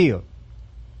 days to be healed."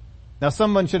 Now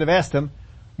someone should have asked him,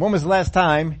 when was the last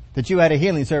time that you had a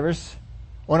healing service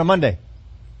on a Monday?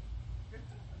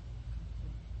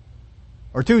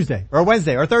 Or Tuesday, or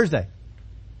Wednesday, or Thursday?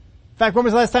 In fact, when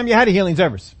was the last time you had a healing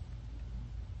service?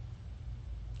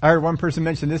 I heard one person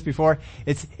mention this before.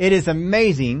 It is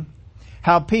amazing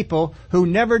how people who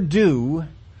never do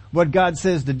what God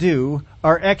says to do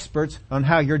are experts on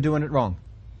how you're doing it wrong.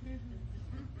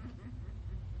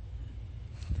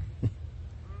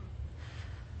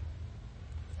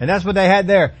 And that's what they had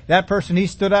there. That person, he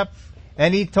stood up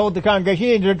and he told the congregation,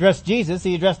 he didn't address Jesus,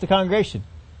 he addressed the congregation.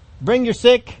 Bring your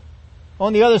sick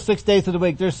on the other 6 days of the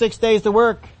week. There's 6 days to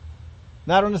work,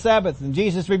 not on the Sabbath. And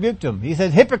Jesus rebuked him. He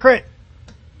said, "Hypocrite."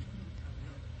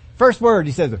 First word,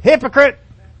 he says, "Hypocrite."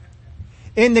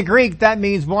 In the Greek, that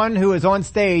means one who is on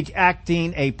stage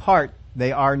acting a part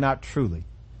they are not truly.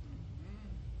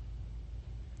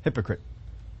 Hypocrite.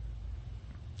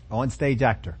 On stage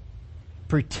actor.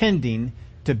 Pretending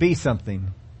to be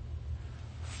something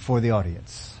for the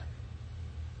audience.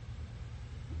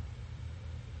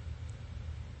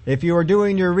 If you are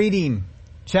doing your reading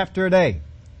chapter a day,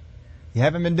 you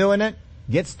haven't been doing it,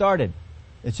 get started.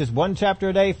 It's just one chapter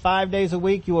a day, 5 days a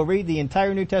week. You will read the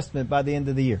entire New Testament by the end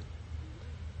of the year.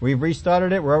 We've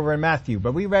restarted it. We're over in Matthew,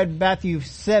 but we read Matthew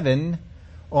 7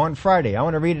 on Friday. I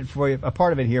want to read it for you, a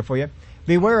part of it here for you.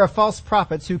 "Beware of false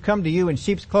prophets who come to you in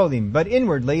sheep's clothing, but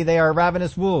inwardly they are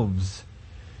ravenous wolves.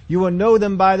 You will know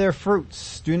them by their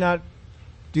fruits.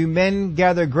 Do men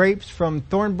gather grapes from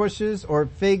thorn bushes or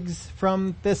figs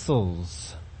from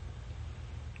thistles?"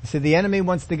 You see, the enemy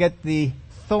wants to get the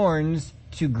thorns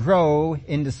to grow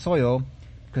into soil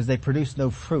because they produce no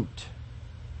fruit.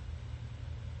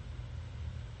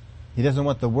 He doesn't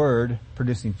want the word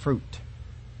producing fruit.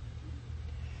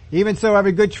 "Even so,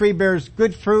 every good tree bears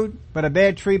good fruit, but a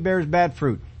bad tree bears bad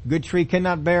fruit. Good tree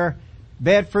cannot bear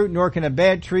bad fruit, nor can a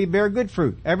bad tree bear good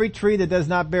fruit. Every tree that does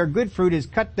not bear good fruit is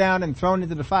cut down and thrown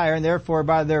into the fire, and therefore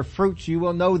by their fruits you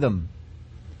will know them."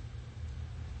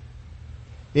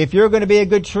 If you're going to be a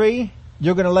good tree,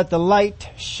 you're going to let the light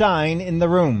shine in the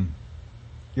room.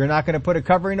 You're not going to put a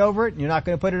covering over it, and you're not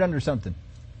going to put it under something.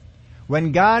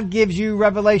 When God gives you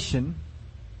revelation,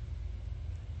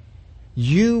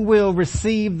 you will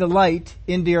receive the light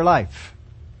into your life.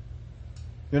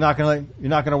 You're not going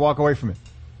to walk away from it.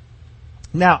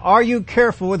 Now, are you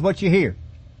careful with what you hear?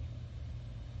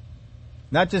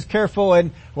 Not just careful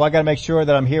and, well, I got to make sure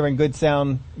that I'm hearing good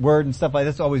sound word and stuff like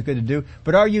that. That's always good to do.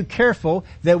 But are you careful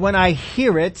that when I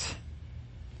hear it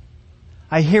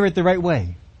the right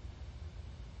way?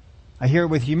 I hear it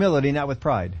with humility, not with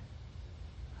pride.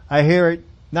 I hear it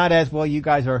not as, well, you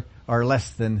guys are less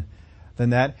than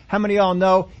that. How many of y'all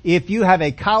know if you have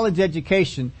a college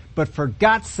education but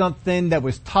forgot something that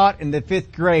was taught in the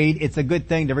 5th grade, it's a good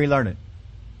thing to relearn it?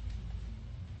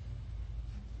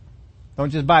 Don't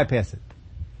just bypass it.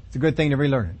 It's a good thing to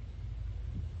relearn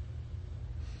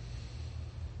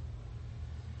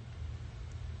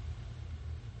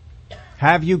it.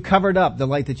 Have you covered up the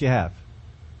light that you have?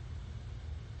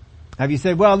 Have you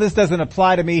said, well, this doesn't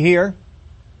apply to me here.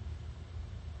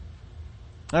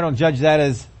 I don't judge that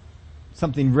as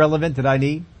something relevant that I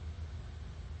need.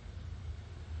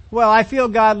 Well, I feel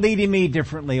God leading me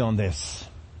differently on this.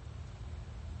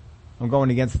 I'm going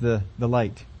against the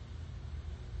light.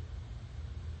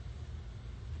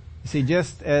 You see,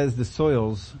 just as the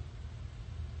soils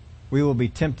we will be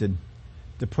tempted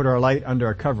to put our light under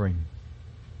a covering.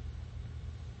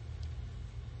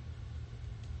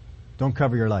 Don't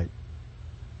cover your light.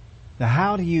 Now,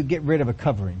 how do you get rid of a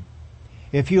covering?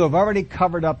 If you have already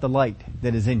covered up the light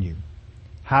that is in you,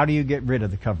 how do you get rid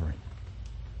of the covering?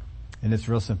 And it's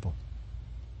real simple.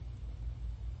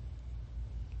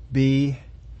 Be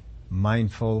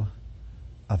mindful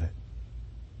of it.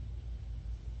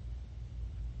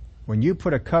 When you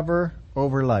put a cover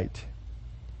over light,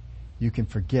 you can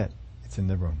forget it's in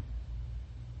the room.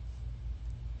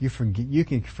 You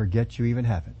can forget you even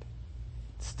have it.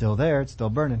 It's still there, it's still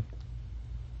burning.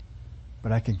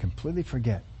 But I can completely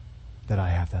forget that I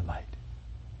have that light.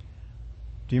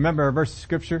 Do you remember a verse of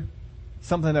scripture?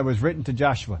 Something that was written to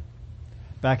Joshua.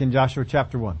 Back in Joshua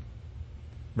chapter 1,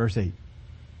 verse 8.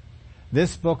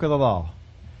 This book of the law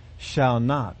shall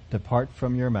not depart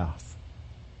from your mouth,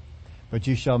 but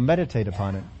you shall meditate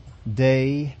upon it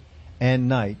day and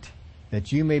night,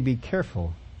 that you may be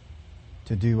careful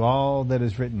to do all that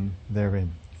is written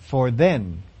therein. For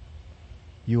then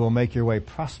you will make your way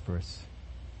prosperous,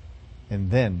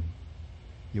 and then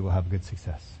you will have good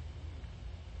success.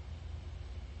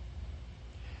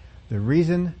 The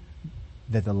reason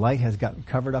that the light has gotten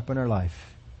covered up in our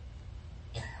life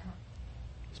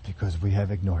is because we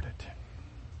have ignored it.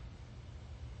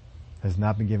 It has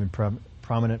not been given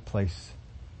prominent place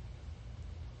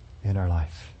in our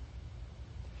life.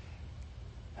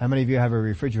 How many of you have a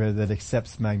refrigerator that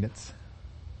accepts magnets?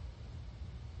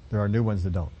 There are new ones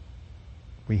that don't.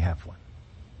 We have one.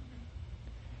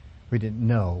 We didn't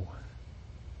know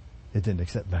it didn't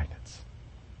accept magnets.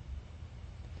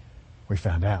 We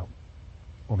found out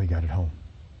when we got it home.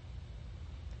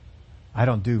 I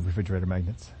don't do refrigerator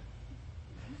magnets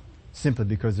simply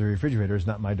because the refrigerator is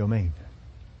not my domain.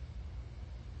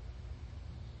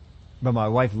 But my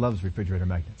wife loves refrigerator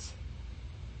magnets.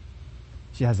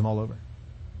 She has them all over.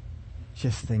 She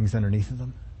has things underneath of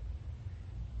them.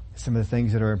 Some of the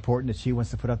things that are important that she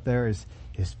wants to put up there is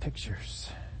pictures.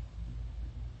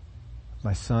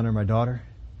 My son or my daughter,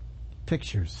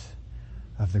 pictures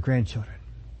of the grandchildren.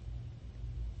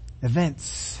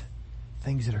 Events,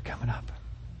 things that are coming up.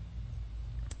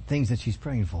 Things that she's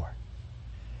praying for.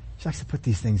 She likes to put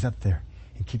these things up there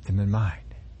and keep them in mind.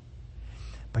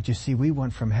 But you see, we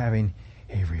went from having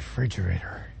a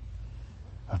refrigerator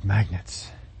of magnets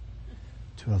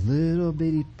to a little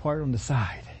bitty part on the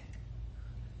side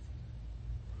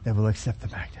that will accept the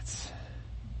magnets.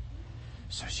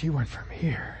 So she went from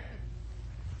here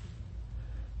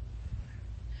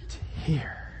to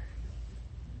here.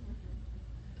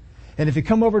 And if you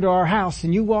come over to our house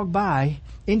and you walk by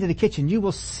into the kitchen, you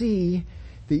will see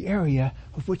the area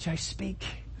of which I speak,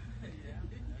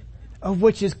 of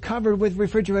which is covered with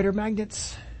refrigerator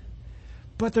magnets.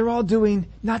 But they're all doing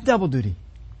not double duty,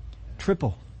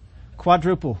 triple,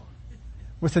 quadruple.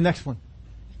 What's the next one?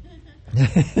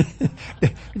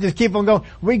 Just keep on going.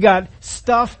 We got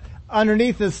stuff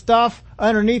underneath the stuff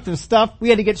underneath the stuff. We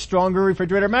had to get stronger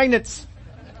refrigerator magnets.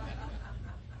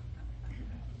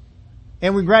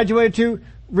 And we graduated to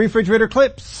refrigerator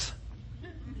clips.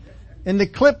 And the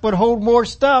clip would hold more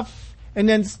stuff and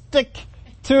then stick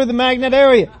to the magnet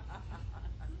area.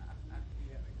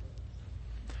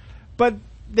 But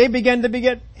they began to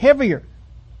get heavier.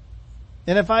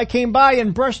 And if I came by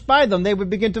and brushed by them, they would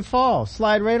begin to fall,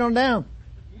 slide right on down.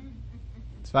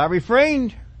 So I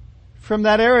refrained from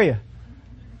that area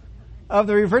of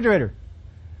the refrigerator.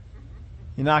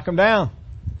 You knock them down.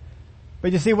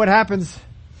 But you see what happens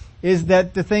is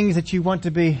that the things that you want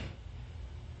to be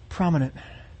prominent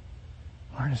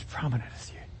aren't as prominent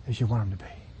as you want them to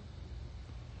be.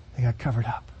 They got covered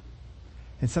up.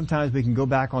 And sometimes we can go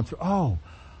back on through, oh,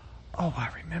 I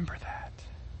remember that.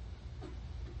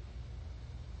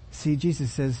 See,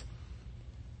 Jesus says,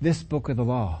 this book of the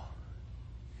law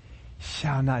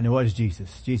shall not, and what is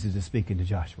Jesus? Jesus is speaking to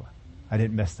Joshua. I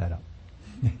didn't mess that up.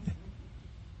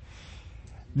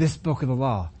 This book of the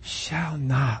law shall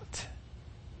not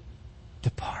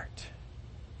depart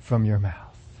from your mouth.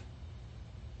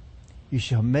 You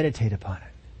shall meditate upon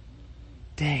it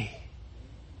day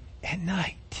and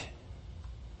night.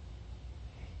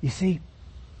 You see,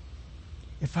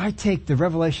 if I take the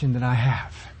revelation that I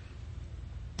have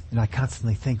and I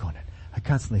constantly think on it, I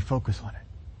constantly focus on it,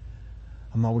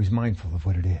 I'm always mindful of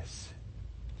what it is.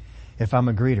 If I'm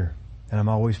a greeter and I'm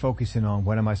always focusing on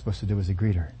what am I supposed to do as a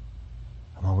greeter,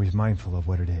 I'm always mindful of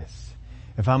what it is.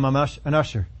 If I'm an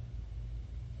usher,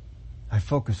 I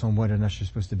focus on what an usher is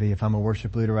supposed to be. If I'm a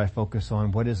worship leader, I focus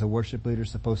on what is a worship leader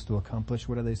supposed to accomplish?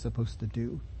 What are they supposed to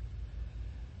do?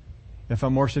 If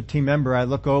I'm a worship team member, I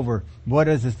look over what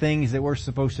are the things that we're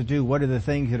supposed to do? What are the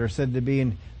things that are said to be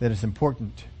and that is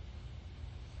important?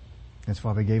 That's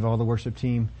why we gave all the worship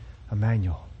team a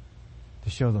manual to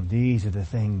show them these are the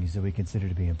things that we consider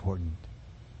to be important.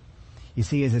 You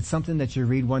see, is it something that you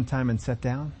read one time and set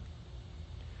down?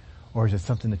 Or is it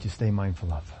something that you stay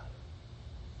mindful of?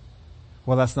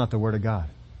 Well, that's not the Word of God.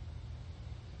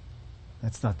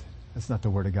 That's not the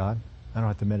Word of God. I don't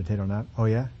have to meditate on that. Oh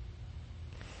yeah?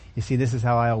 You see, this is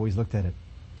how I always looked at it.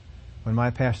 When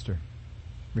my pastor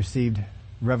received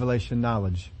revelation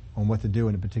knowledge on what to do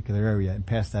in a particular area and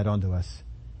passed that on to us,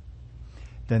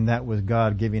 then that was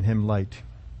God giving him light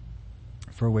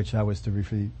for which I was to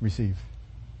receive.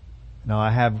 Now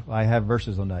I have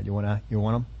verses on that. You want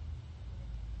them?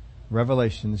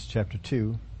 Revelations chapter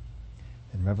 2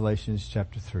 and Revelations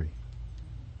chapter 3.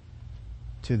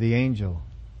 To the angel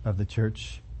of the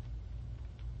church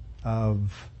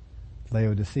of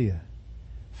Laodicea,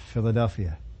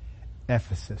 Philadelphia,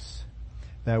 Ephesus.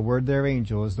 That word there,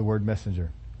 angel, is the word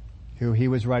messenger. Who he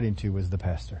was writing to was the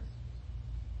pastor.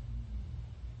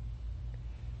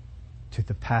 To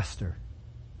the pastor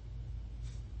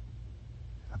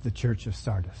of the church of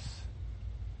Sardis.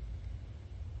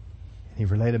 And he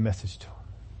relayed a message to him.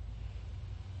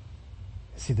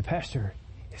 See, the pastor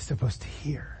is supposed to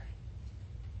hear.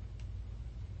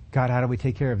 God, how do we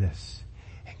take care of this?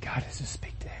 And God is to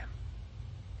speak to him.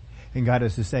 And God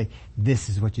is to say, this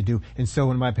is what you do. And so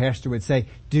when my pastor would say,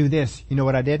 do this, you know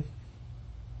what I did?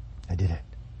 I did it.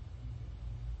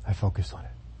 I focused on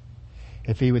it.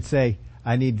 If he would say,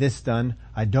 I need this done,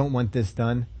 I don't want this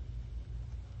done,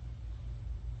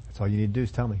 that's all you need to do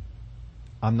is tell me.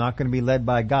 I'm not going to be led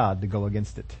by God to go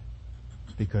against it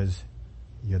because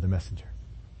you're the messenger.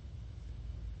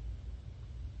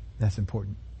 That's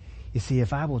important. You see,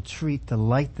 if I will treat the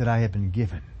light that I have been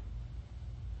given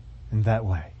in that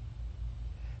way,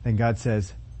 then God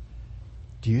says,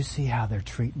 do you see how they're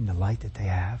treating the light that they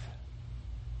have?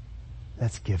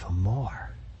 Let's give them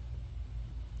more.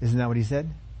 Isn't that what he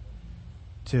said?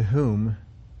 To whom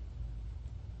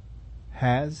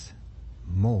has,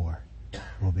 more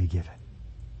will be given.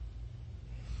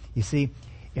 You see,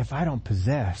 if I don't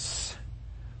possess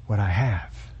what I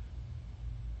have,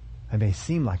 it may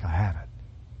seem like I have it,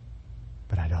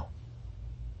 but I don't.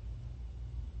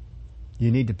 You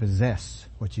need to possess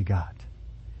what you got.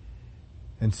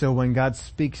 And so when God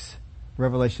speaks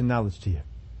revelation knowledge to you,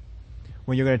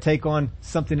 when you're going to take on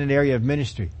something in the area of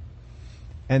ministry,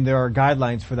 and there are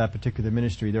guidelines for that particular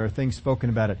ministry, there are things spoken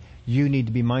about it, you need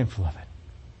to be mindful of it.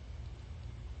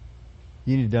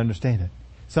 You need to understand it.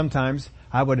 Sometimes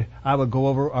I would go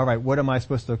over, all right, what am I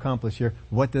supposed to accomplish here?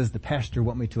 What does the pastor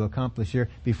want me to accomplish here?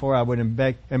 Before I would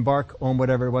embark on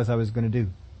whatever it was I was going to do.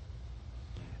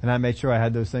 And I made sure I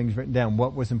had those things written down,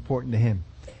 what was important to him.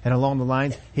 And along the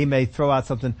lines, he may throw out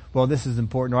something, well, this is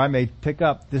important, or I may pick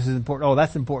up, this is important, oh,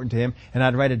 that's important to him, and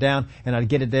I'd write it down, and I'd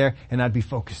get it there, and I'd be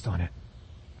focused on it.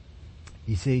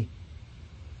 You see,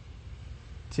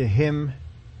 to him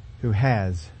who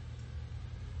has,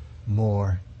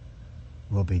 more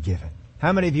will be given.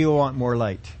 How many of you want more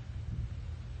light?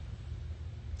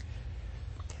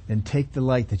 Then take the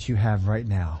light that you have right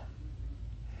now,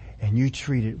 and you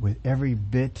treat it with every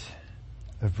bit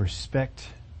of respect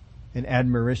and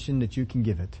admiration that you can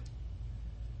give it.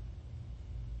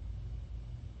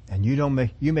 And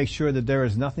you make sure that there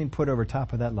is nothing put over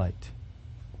top of that light.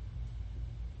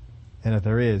 And if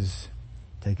there is,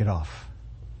 take it off.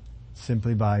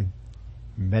 Simply by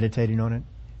meditating on it,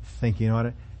 thinking on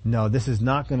it. No, this is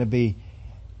not going to be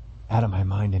out of my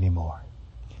mind anymore.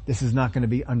 This is not going to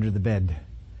be under the bed.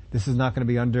 This is not going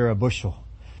to be under a bushel.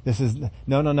 This is,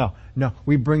 no.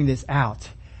 We bring this out.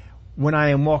 When I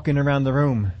am walking around the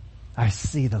room, I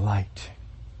see the light.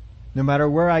 No matter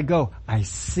where I go, I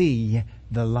see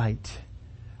the light.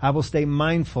 I will stay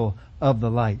mindful of the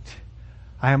light.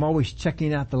 I am always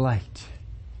checking out the light.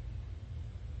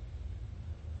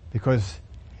 Because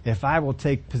if I will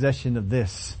take possession of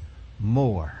this,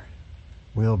 more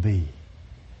will be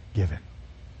given.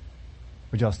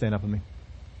 Would y'all stand up with me?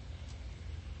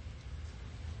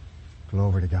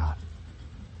 Glory to God.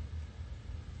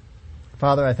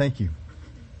 Father, I thank you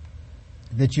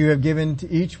that you have given to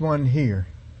each one here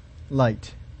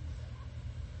light.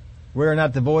 We are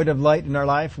not devoid of light in our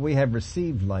life. We have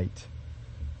received light.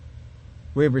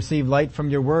 We have received light from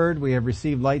your word. We have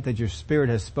received light that your Spirit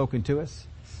has spoken to us.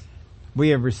 We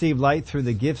have received light through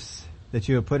the gifts that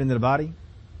you have put into the body.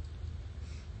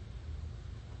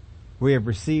 We have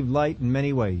received light in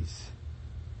many ways.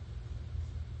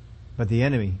 But the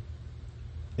enemy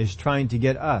is trying to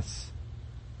get us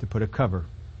to put a cover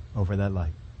over that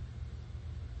light.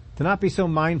 To not be so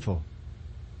mindful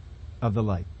of the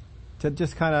light. To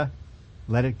just kind of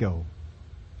let it go.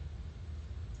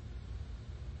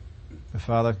 But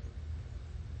Father,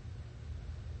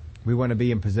 We want to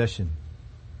be in possession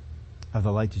of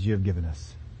the light that you have given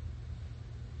us.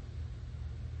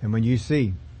 And when you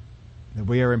see that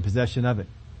we are in possession of it,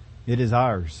 it is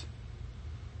ours.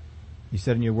 You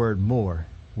said in your word, more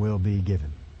will be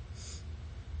given.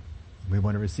 We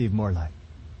want to receive more light.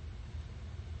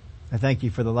 I thank you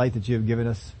for the light that you have given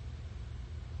us.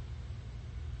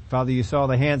 Father, you saw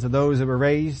the hands of those that were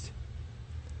raised.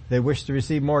 They wish to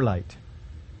receive more light.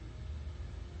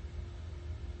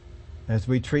 As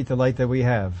we treat the light that we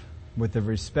have with the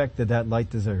respect that that light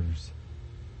deserves,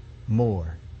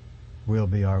 more will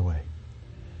be our way.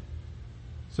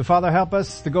 So Father, help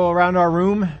us to go around our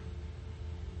room,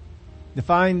 to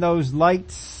find those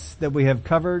lights that we have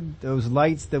covered, those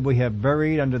lights that we have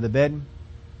buried under the bed,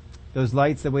 those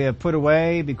lights that we have put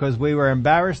away because we were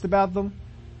embarrassed about them.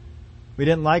 We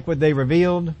didn't like what they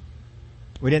revealed.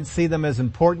 We didn't see them as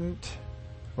important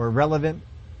or relevant,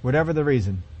 whatever the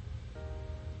reason.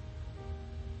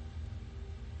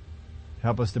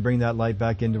 Help us to bring that light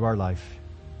back into our life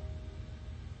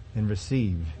and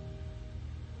receive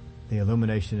the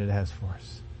illumination it has for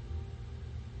us.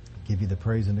 I give you the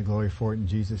praise and the glory for it in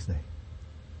Jesus' name.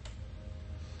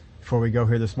 Before we go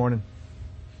here this morning,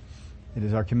 it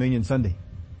is our Communion Sunday.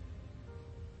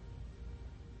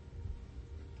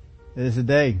 It is a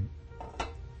day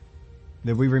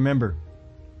that we remember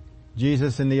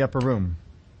Jesus in the upper room.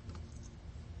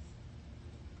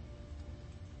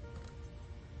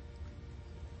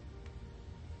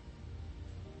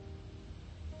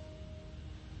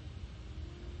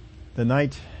 The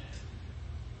night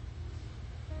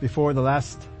before the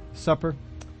Last Supper,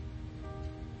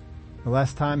 the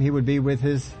last time he would be with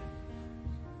his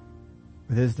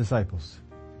disciples,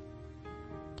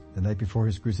 the night before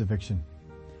his crucifixion.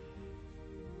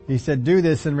 He said, "Do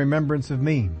this in remembrance of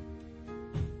me,"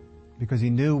 because he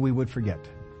knew we would forget.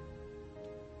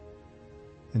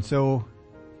 And so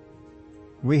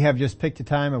we have just picked a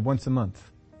time of once a month.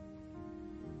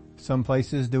 Some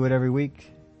places do it every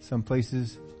week. Some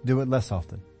places do it less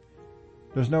often.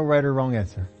 There's no right or wrong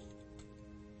answer.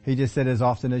 He just said, as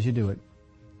often as you do it,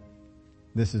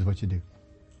 this is what you do.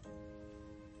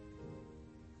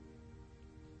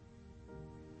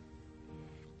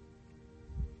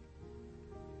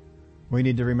 We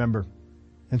need to remember.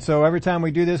 And so every time we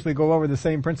do this, we go over the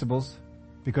same principles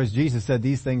because Jesus said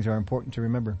these things are important to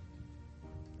remember.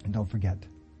 And don't forget.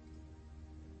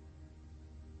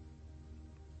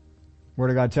 Word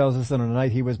of God tells us that on the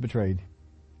night he was betrayed,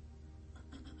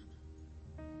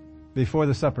 before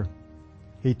the supper,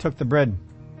 he took the bread,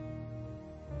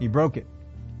 he broke it,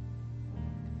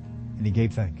 and he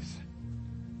gave thanks.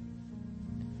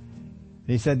 And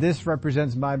he said, "This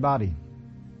represents my body,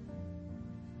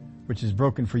 which is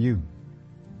broken for you.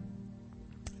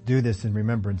 Do this in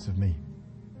remembrance of me."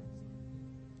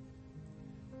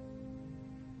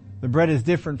 The bread is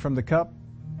different from the cup.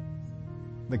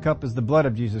 The cup is the blood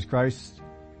of Jesus Christ,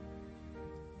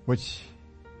 which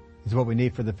is what we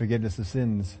need for the forgiveness of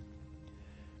sins.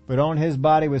 But on his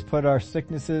body was put our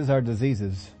sicknesses, our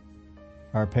diseases,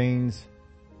 our pains.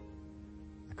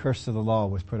 The curse of the law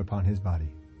was put upon his body.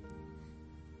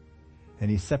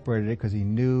 And he separated it because he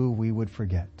knew we would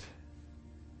forget.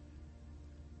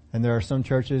 And there are some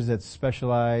churches that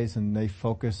specialize and they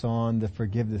focus on the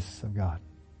forgiveness of God.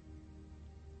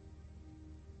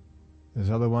 There's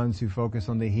other ones who focus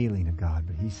on the healing of God,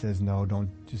 but he says, no, don't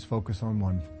just focus on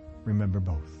one. Remember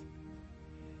both.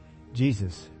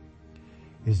 Jesus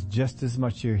is just as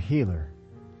much your healer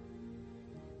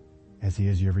as he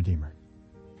is your redeemer.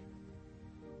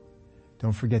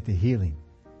 Don't forget the healing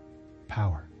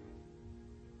power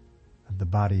of the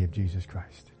body of Jesus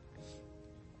Christ.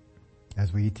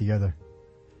 As we eat together,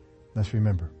 let's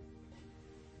remember.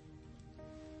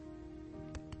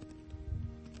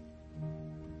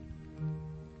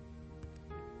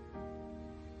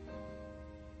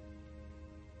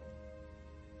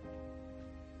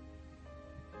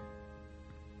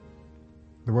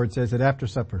 The word says that after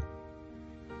supper,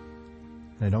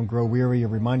 and I don't grow weary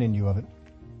of reminding you of it,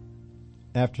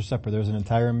 after supper there's an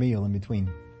entire meal in between.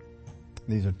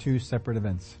 These are two separate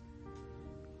events.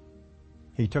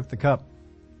 He took the cup.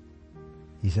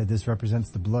 He said this represents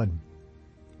the blood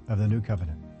of the new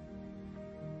covenant.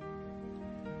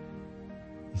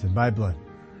 He said, my blood,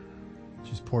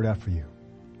 which is poured out for you.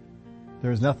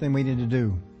 There is nothing we need to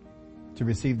do to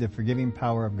receive the forgiving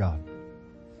power of God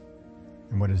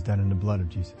and what is done in the blood of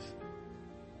Jesus.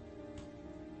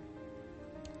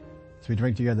 As we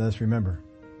drink together, let's remember,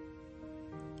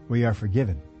 we are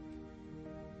forgiven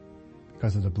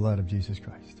because of the blood of Jesus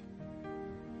Christ.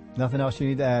 Nothing else you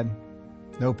need to add.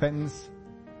 No penance.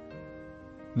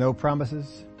 No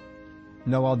promises.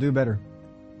 No, I'll do better.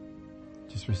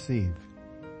 just receive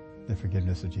the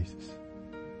forgiveness of Jesus.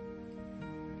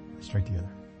 Straight together.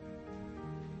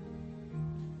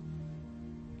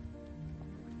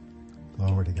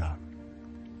 Glory to God.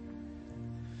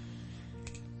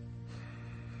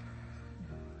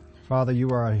 Father, you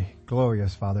are a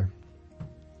glorious Father,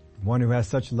 one who has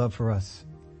such love for us.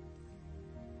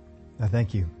 I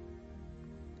thank you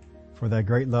for that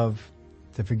great love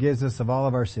that forgives us of all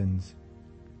of our sins,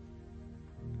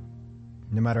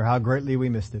 no matter how greatly we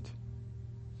missed it.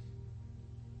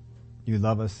 You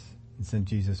love us and sent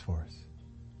Jesus for us.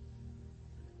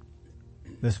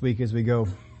 This week as we go,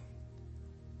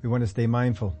 we want to stay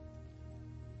mindful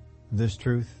of this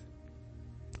truth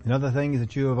and other things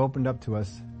that you have opened up to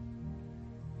us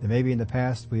that maybe in the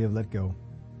past we have let go.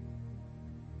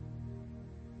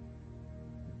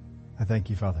 I thank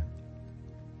you, Father,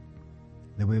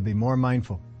 that we will be more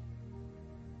mindful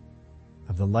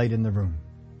of the light in the room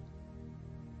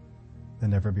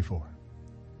than ever before.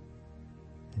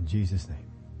 In Jesus'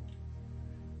 name,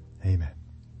 amen.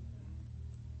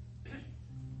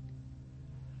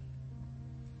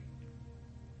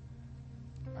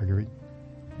 Marguerite.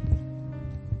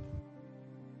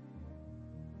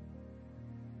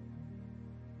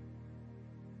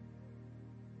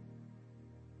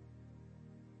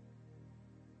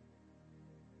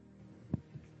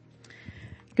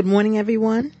 Good morning,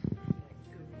 everyone.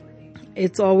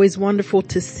 It's always wonderful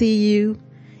to see you,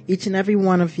 each and every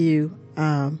one of you,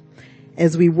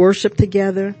 as we worship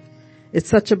together. It's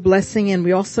such a blessing, and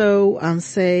we also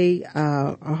say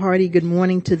a hearty good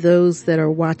morning to those that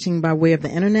are watching by way of the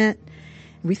internet.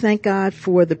 We thank God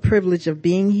for the privilege of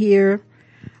being here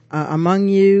among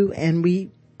you, and we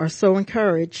are so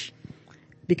encouraged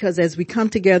because as we come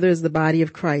together as the body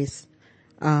of Christ,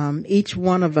 each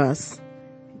one of us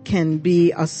can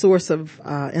be a source of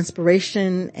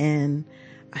inspiration and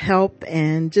help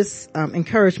and just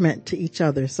encouragement to each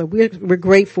other. So we're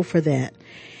grateful for that.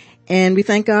 And we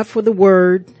thank God for the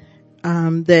word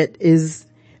that is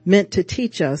meant to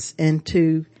teach us and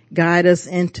to guide us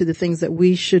into the things that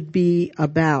we should be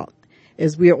about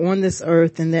as we are on this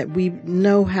earth, and that we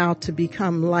know how to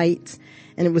become light.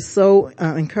 And it was so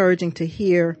encouraging to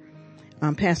hear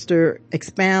Pastor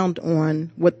expound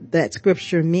on what that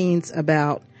scripture means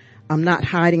about not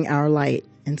hiding our light.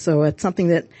 And so it's something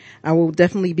that I will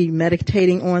definitely be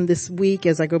meditating on this week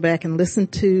as I go back and listen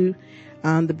to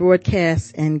the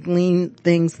broadcast and glean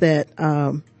things that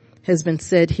has been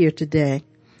said here today.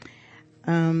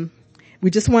 We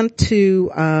just want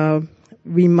to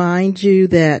remind you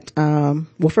that,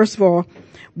 well, first of all,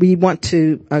 we want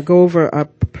to go over a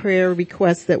prayer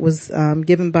request that was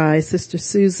given by Sister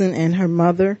Susan and her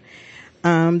mother.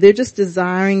 They're just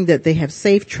desiring that they have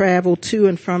safe travel to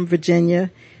and from Virginia,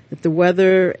 that the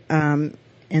weather and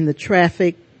the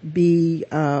traffic be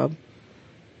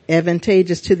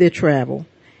advantageous to their travel,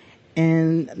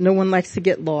 and no one likes to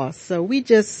get lost. So we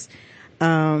just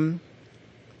thank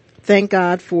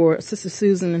God for Sister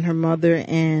Susan and her mother,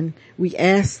 and we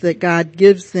ask that God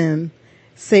gives them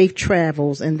safe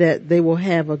travels and that they will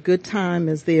have a good time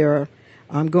as they are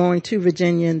going to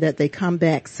Virginia, and that they come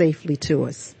back safely to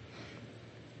us.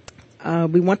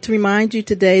 We want to remind you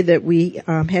today that we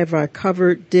have our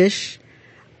covered dish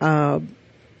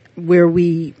where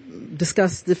we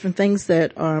discuss different things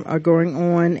that are going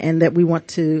on, and that we want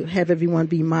to have everyone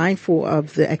be mindful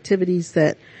of the activities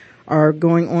that are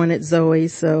going on at Zoe.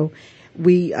 So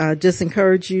we just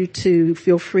encourage you to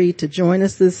feel free to join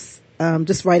us this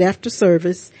just right after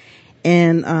service,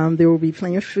 and there will be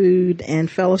plenty of food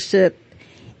and fellowship,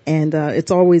 and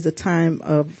it's always a time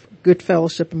of good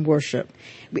fellowship and worship.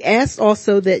 We asked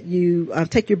also that you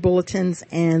take your bulletins,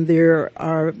 and there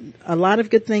are a lot of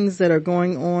good things that are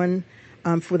going on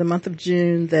for the month of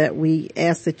June that we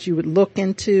ask that you would look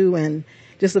into and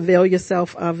just avail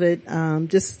yourself of it.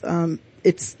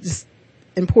 It's just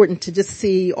important to just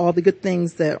see all the good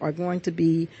things that are going to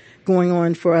be going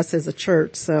on for us as a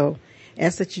church. So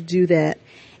ask that you do that.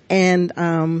 And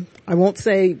I won't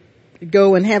say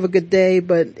go and have a good day,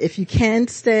 but if you can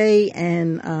stay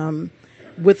and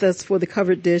with us for the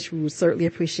covered dish, we would certainly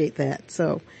appreciate that.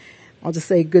 So I'll just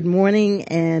say good morning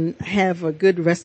and have a good rest